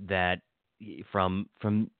that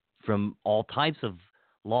from all types of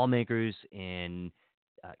lawmakers and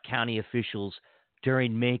county officials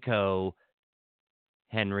during MACO,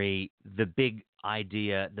 Henry. The big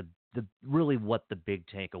idea, the really what the big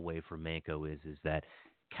takeaway from MACO is that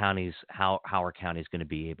counties, how are counties going to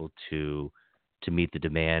be able to meet the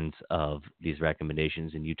demands of these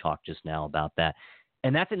recommendations? And you talked just now about that,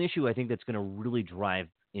 and that's an issue I think that's going to really drive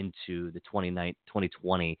into the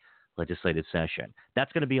 2020 legislative session.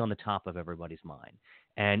 That's going to be on the top of everybody's mind,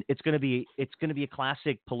 and it's going to be a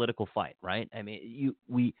classic political fight, right? I mean,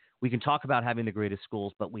 we can talk about having the greatest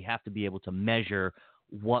schools, but we have to be able to measure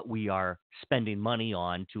what we are spending money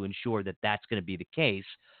on to ensure that that's going to be the case.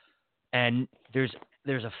 And there's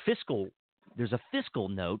a fiscal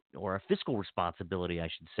note, or a fiscal responsibility, I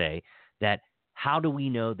should say, that how do we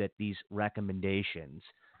know that these recommendations,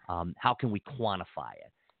 how can we quantify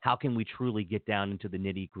it? How can we truly get down into the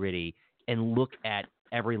nitty-gritty and look at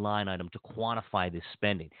every line item to quantify this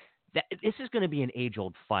spending? This is going to be an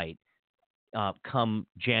age-old fight come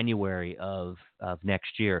January of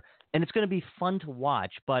next year, and it's going to be fun to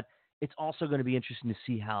watch, but it's also going to be interesting to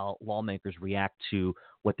see how lawmakers react to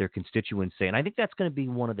what their constituents say. And I think that's going to be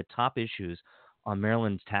one of the top issues on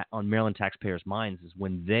Maryland taxpayers' minds is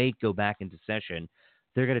when they go back into session,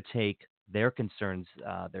 they're going to take their concerns,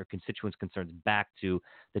 their constituents' concerns back to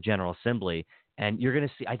the General Assembly. And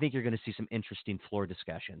I think you're going to see some interesting floor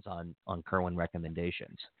discussions on Kerwin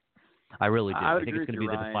recommendations. I really do. I think it's going to be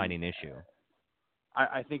the defining issue.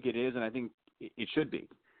 I think it is, and I think it should be.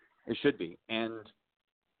 It should be. And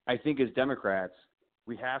I think as Democrats,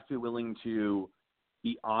 we have to be willing to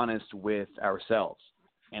be honest with ourselves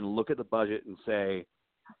and look at the budget and say,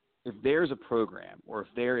 if there's a program or if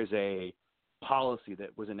there is a policy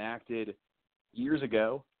that was enacted years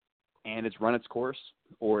ago and it's run its course,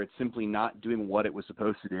 or it's simply not doing what it was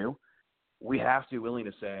supposed to do, we have to be willing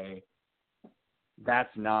to say,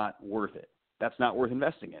 that's not worth it. That's not worth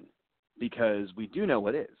investing in, because we do know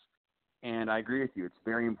what is. And I agree with you. It's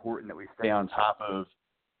very important that we stay on top of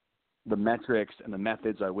the metrics and the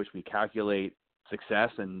methods by which we calculate success,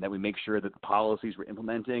 and that we make sure that the policies we're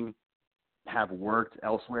implementing have worked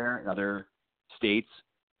elsewhere in other states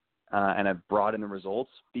and have brought in the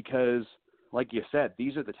results. Because, like you said,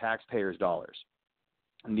 these are the taxpayers' dollars,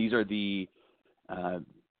 and these are the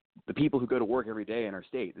people who go to work every day in our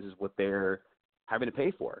state. This is what they're having to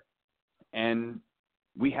pay for, and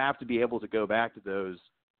we have to be able to go back to those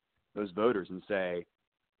voters and say,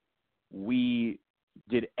 we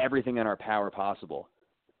did everything in our power possible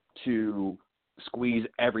to squeeze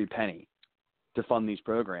every penny to fund these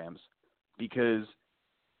programs, because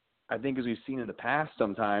I think, as we've seen in the past,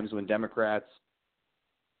 sometimes when Democrats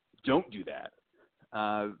don't do that,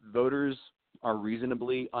 voters are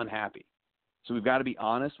reasonably unhappy. So we've got to be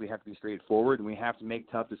honest, we have to be straightforward, and we have to make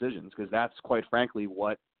tough decisions, because that's, quite frankly,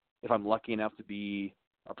 what, if I'm lucky enough to be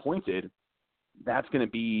appointed, that's going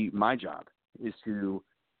to be my job, is to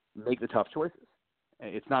make the tough choices.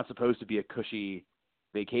 It's not supposed to be a cushy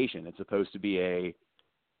vacation. It's supposed to be a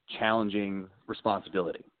challenging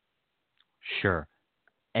responsibility. Sure.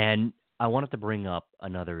 And I wanted to bring up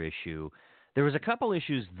another issue. There was a couple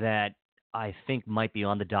issues that I think might be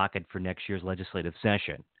on the docket for next year's legislative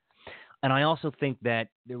session. And I also think that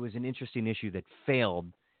there was an interesting issue that failed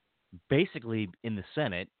basically in the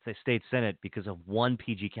Senate, the state Senate, because of one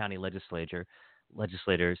PG County legislator,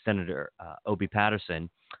 Senator Obie Patterson,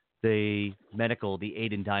 the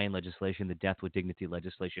aid and dying legislation, the death with dignity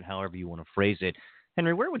legislation, however you want to phrase it.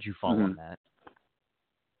 Henry, where would you fall on that?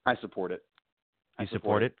 I support it. You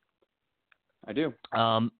support it? I do.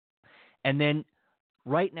 And then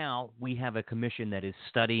right now we have a commission that is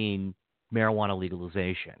studying marijuana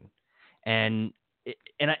legalization. And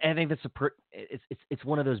I think that's it's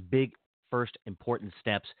one of those big first important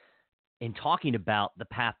steps in talking about the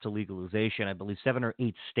path to legalization. I believe 7 or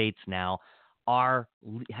 8 states now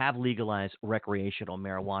have legalized recreational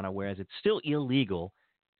marijuana, whereas it's still illegal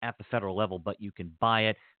at the federal level, but you can buy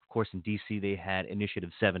it. Of course, in D.C. they had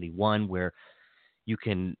Initiative 71, where you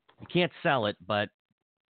can't sell it, but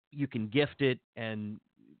you can gift it, and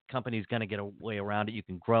companies going to get a way around it. You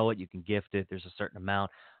can grow it, you can gift it. There's a certain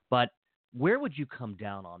amount, but where would you come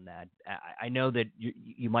down on that? I know that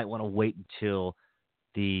you might want to wait until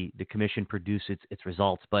the commission produces its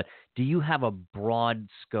results, but do you have a broad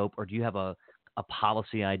scope, or do you have a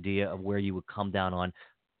policy idea of where you would come down on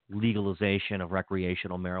legalization of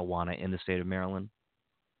recreational marijuana in the state of Maryland?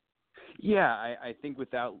 Yeah, I think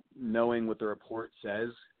without knowing what the report says,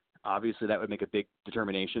 obviously that would make a big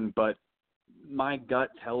determination. But my gut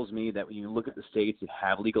tells me that when you look at the states that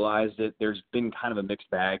have legalized it, there's been kind of a mixed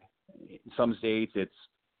bag. In some states,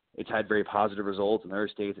 it's had very positive results. In other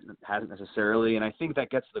states, it hasn't necessarily. And I think that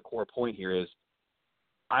gets to the core point here is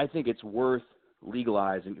I think it's worth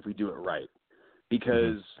legalizing if we do it right.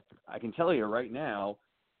 Because I can tell you right now,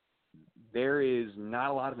 there is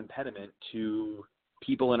not a lot of impediment to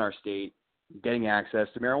people in our state getting access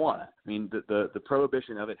to marijuana. I mean, the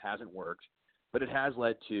prohibition of it hasn't worked, but it has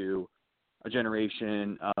led to a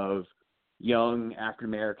generation of young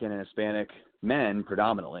African-American and Hispanic men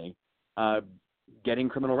predominantly getting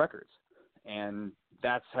criminal records. And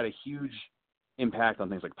that's had a huge impact on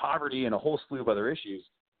things like poverty and a whole slew of other issues.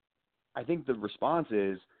 I think the response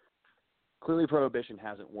is clearly prohibition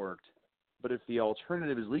hasn't worked, but if the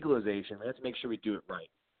alternative is legalization, we have to make sure we do it right.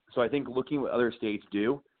 So I think looking at what other states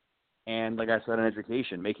do, and like I said on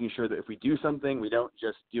education, making sure that if we do something, we don't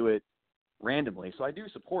just do it randomly. So I do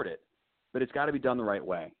support it, but it's got to be done the right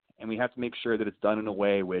way. And we have to make sure that it's done in a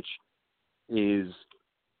way which is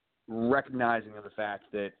recognizing of the fact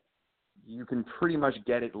that you can pretty much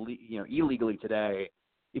get it illegally today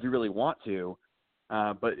if you really want to,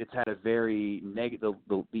 but it's had a very negative,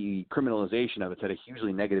 the criminalization of it's had a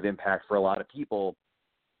hugely negative impact for a lot of people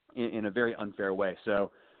in a very unfair way.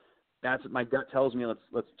 So that's my gut tells me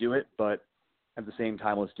let's do it, but at the same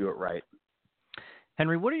time, let's do it right.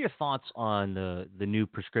 Henry, what are your thoughts on the new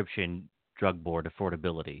prescription drug board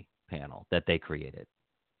affordability panel that they created?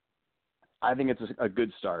 I think it's a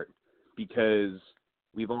good start because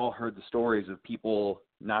we've all heard the stories of people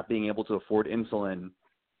not being able to afford insulin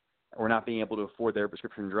or not being able to afford their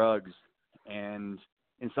prescription drugs and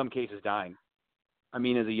in some cases dying. I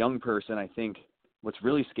mean, as a young person, I think what's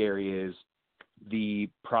really scary is the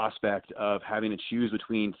prospect of having to choose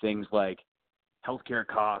between things like healthcare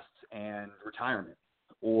costs and retirement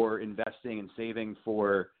or investing and saving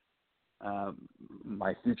for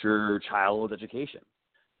my future child's education.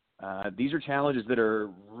 These are challenges that are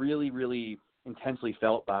really, really intensely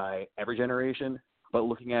felt by every generation, but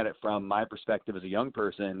looking at it from my perspective as a young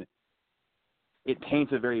person, it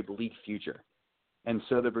paints a very bleak future. And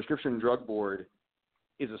so the Prescription Drug Board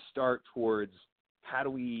is a start towards how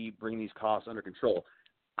do we bring these costs under control.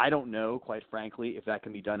 I don't know, quite frankly, if that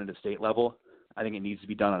can be done at a state level. I think it needs to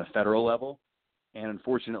be done on a federal level. And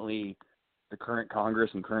unfortunately, the current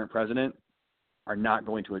Congress and current president are not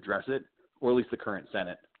going to address it, or at least the current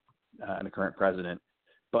Senate and the current president.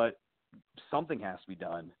 But something has to be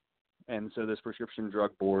done. And so this Prescription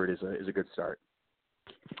Drug Board is a good start.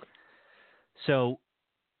 So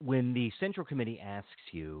when the Central Committee asks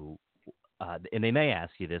you, and they may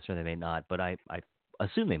ask you this or they may not, but I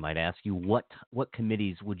assume they might ask you, what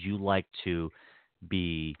committees would you like to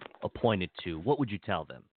be appointed to? What would you tell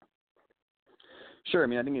them? Sure. I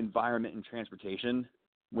mean, I think environment and transportation,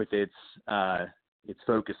 with its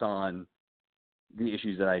focus on the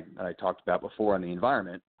issues that I talked about before on the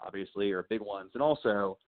environment, obviously, are big ones, and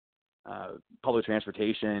also public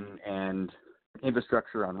transportation and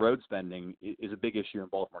infrastructure on road spending is a big issue in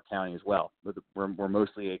Baltimore County as well. We're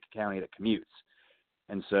mostly a county that commutes,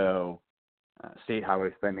 and so state highway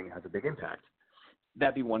spending has a big impact.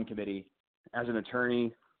 That'd be one committee. As an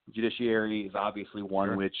attorney, judiciary is obviously one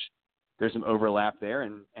Sure. which there's some overlap there,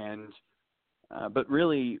 but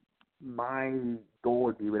really my goal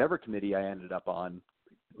would be, whatever committee I ended up on,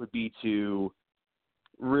 would be to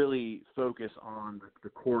really focus on the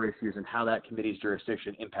core issues and how that committee's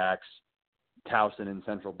jurisdiction impacts Towson and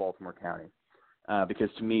central Baltimore County, because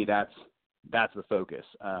to me that's the focus.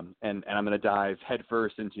 And I'm going to dive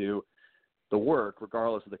headfirst into the work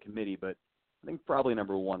regardless of the committee, but I think probably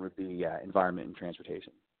number one would be environment and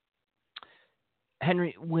transportation.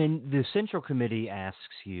 Henry, when the Central Committee asks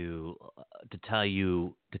you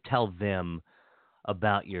to tell them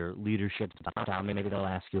about your leadership style, maybe they'll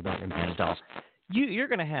ask you about your management style. You're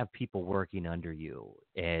going to have people working under you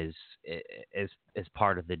as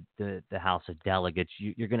part of the House of Delegates.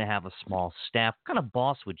 You're going to have a small staff. What kind of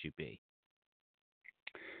boss would you be?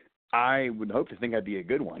 I would hope to think I'd be a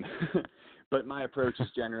good one, but my approach is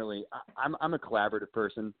generally I'm a collaborative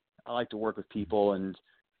person. I like to work with people and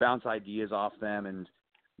bounce ideas off them. And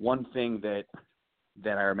one thing that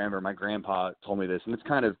I remember my grandpa told me this, and it's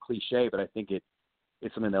kind of cliche, but I think it's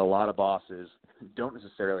something that a lot of bosses don't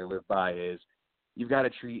necessarily live by, is you've got to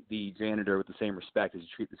treat the janitor with the same respect as you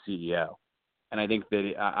treat the CEO. And I think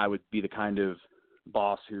that I would be the kind of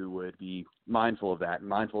boss who would be mindful of that, and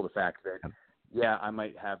mindful of the fact that, yeah, I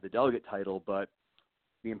might have the delegate title, but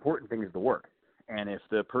the important thing is the work. And if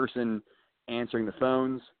the person answering the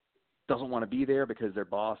phones doesn't want to be there because their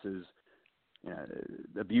boss is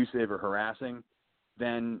abusive or harassing,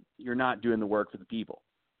 then you're not doing the work for the people.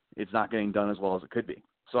 It's not getting done as well as it could be.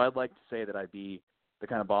 So I'd like to say that I'd be the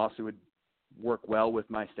kind of boss who would work well with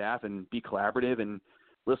my staff and be collaborative and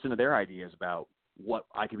listen to their ideas about what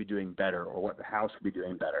I could be doing better or what the House could be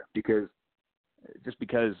doing better. Because just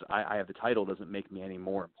because I have the title doesn't make me any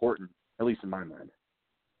more important, at least in my mind.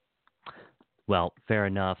 Well, fair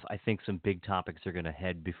enough. I think some big topics are going to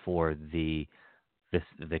head before the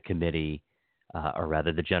committee, or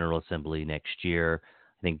rather the General Assembly next year.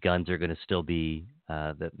 I think guns are going to still be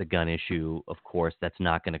the gun issue, of course. That's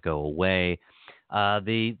not going to go away.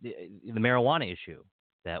 The marijuana issue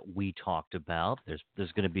that we talked about.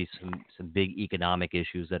 There's going to be some big economic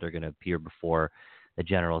issues that are going to appear before the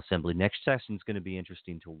General Assembly. Next session is going to be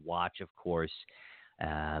interesting to watch, of course.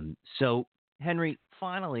 So, Henry,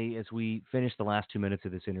 finally, as we finish the last 2 minutes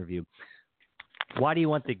of this interview, why do you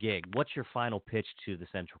want the gig? What's your final pitch to the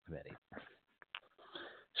Central Committee?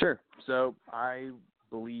 Sure. So I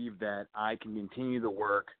believe that I can continue the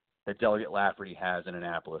work that Delegate Lafferty has in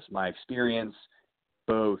Annapolis. My experience,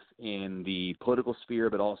 both in the political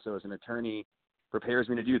sphere but also as an attorney, prepares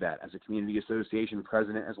me to do that. As a community association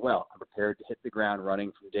president as well, I'm prepared to hit the ground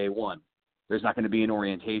running from day one. There's not going to be an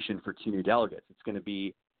orientation for 2 new delegates. It's going to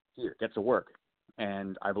be, here, get to work.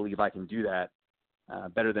 And I believe I can do that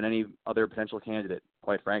better than any other potential candidate,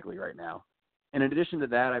 quite frankly, right now. And in addition to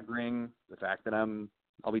that, I bring the fact that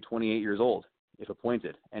I'll be 28 years old if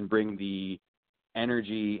appointed, and bring the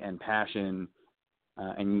energy and passion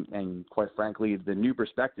and quite frankly, the new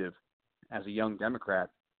perspective as a young Democrat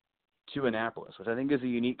to Annapolis, which I think is a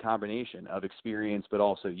unique combination of experience but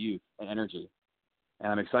also youth and energy.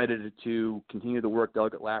 And I'm excited to continue the work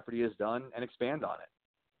Delegate Lafferty has done and expand on it.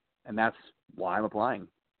 And that's why I'm applying.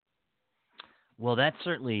 Well, that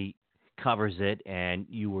certainly covers it, and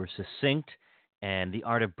you were succinct, and the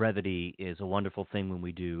art of brevity is a wonderful thing when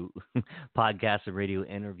we do podcasts and radio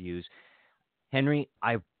interviews. Henry,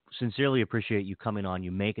 I sincerely appreciate you coming on,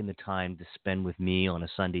 you making the time to spend with me on a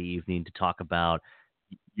Sunday evening to talk about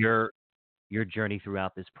your journey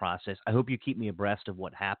throughout this process. I hope you keep me abreast of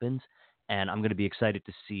what happens, and I'm going to be excited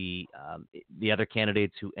to see the other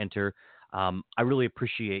candidates who enter. I really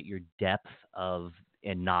appreciate your depth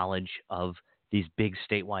and knowledge of these big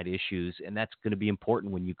statewide issues, and that's going to be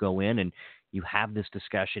important when you go in and you have this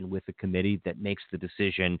discussion with the committee that makes the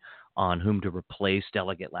decision on whom to replace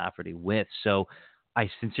Delegate Lafferty with. So I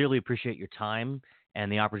sincerely appreciate your time and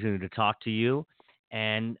the opportunity to talk to you,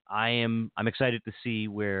 and I'm excited to see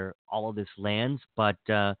where all of this lands, but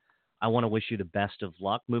I want to wish you the best of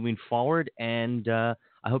luck moving forward, and I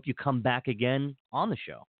hope you come back again on the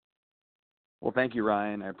show. Well, thank you,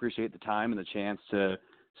 Ryan. I appreciate the time and the chance to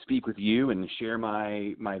speak with you and share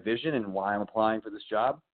my vision and why I'm applying for this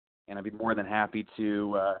job. And I'd be more than happy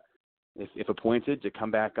to, if appointed, to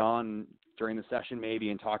come back on during the session maybe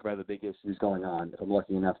and talk about the big issues going on if I'm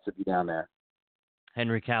lucky enough to be down there.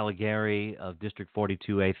 Henry Callegary of District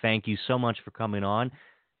 42A, thank you so much for coming on,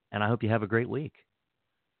 and I hope you have a great week.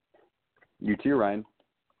 You too, Ryan.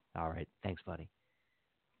 All right. Thanks, buddy.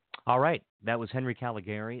 All right. That was Henry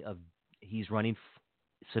Callegary. He's running,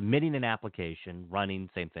 submitting an application, running,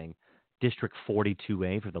 same thing, District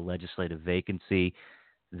 42A for the legislative vacancy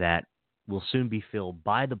that will soon be filled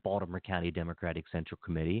by the Baltimore County Democratic Central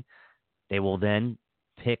Committee. They will then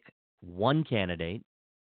pick one candidate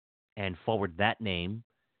and forward that name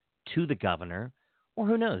to the governor, or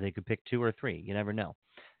who knows, they could pick two or three. You never know.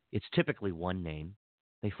 It's typically one name.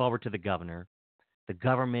 They forward to the governor. The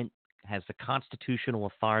government has the constitutional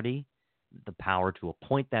authority, the power to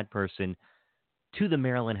appoint that person to the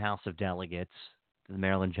Maryland House of Delegates, to the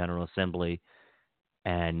Maryland General Assembly,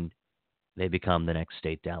 and they become the next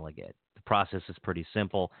state delegate. The process is pretty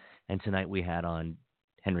simple, and tonight we had on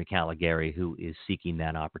Henry Callegary, who is seeking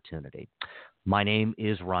that opportunity. My name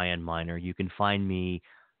is Ryan Miner. You can find me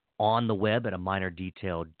on the web at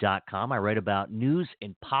aminordetail.com. I write about news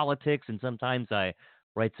and politics, and sometimes I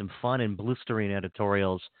write some fun and blistering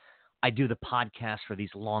editorials. I do the podcast for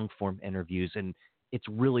these long-form interviews, and it's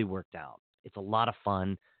really worked out. It's a lot of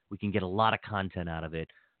fun. We can get a lot of content out of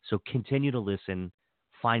it. So continue to listen.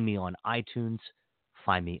 Find me on iTunes.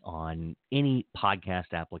 Find me on any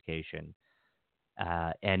podcast application.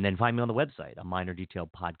 And then find me on the website,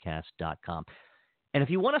 aminordetailpodcast.com. And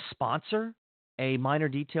if you want to sponsor a Minor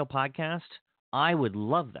Detail podcast, I would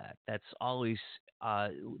love that. That's always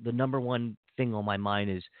the number one thing on my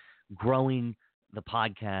mind is growing the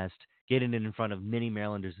podcast, getting it in front of many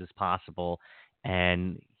Marylanders as possible,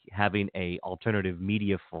 and having a alternative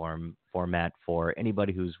media format for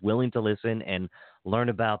anybody who's willing to listen and learn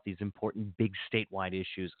about these important big statewide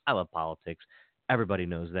issues. I love politics. Everybody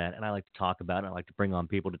knows that, and I like to talk about it. I like to bring on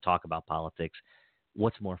people to talk about politics.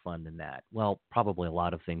 What's more fun than that? Well, probably a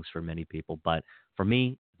lot of things for many people, but for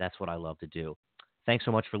me, that's what I love to do. Thanks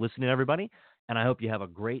so much for listening, everybody, and I hope you have a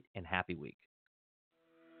great and happy week.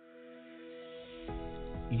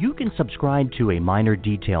 You can subscribe to a Minor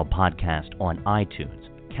Detail podcast on iTunes,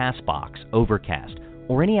 CastBox, Overcast,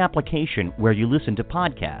 or any application where you listen to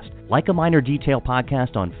podcasts. Like a Minor Detail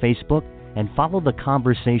podcast on Facebook, and follow the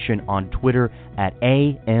conversation on Twitter at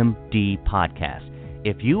AMD Podcast.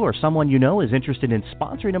 If you or someone you know is interested in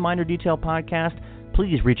sponsoring a Minor Detail podcast,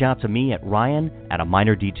 please reach out to me at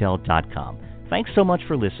ryan@aminordetail.com. Thanks so much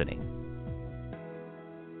for listening.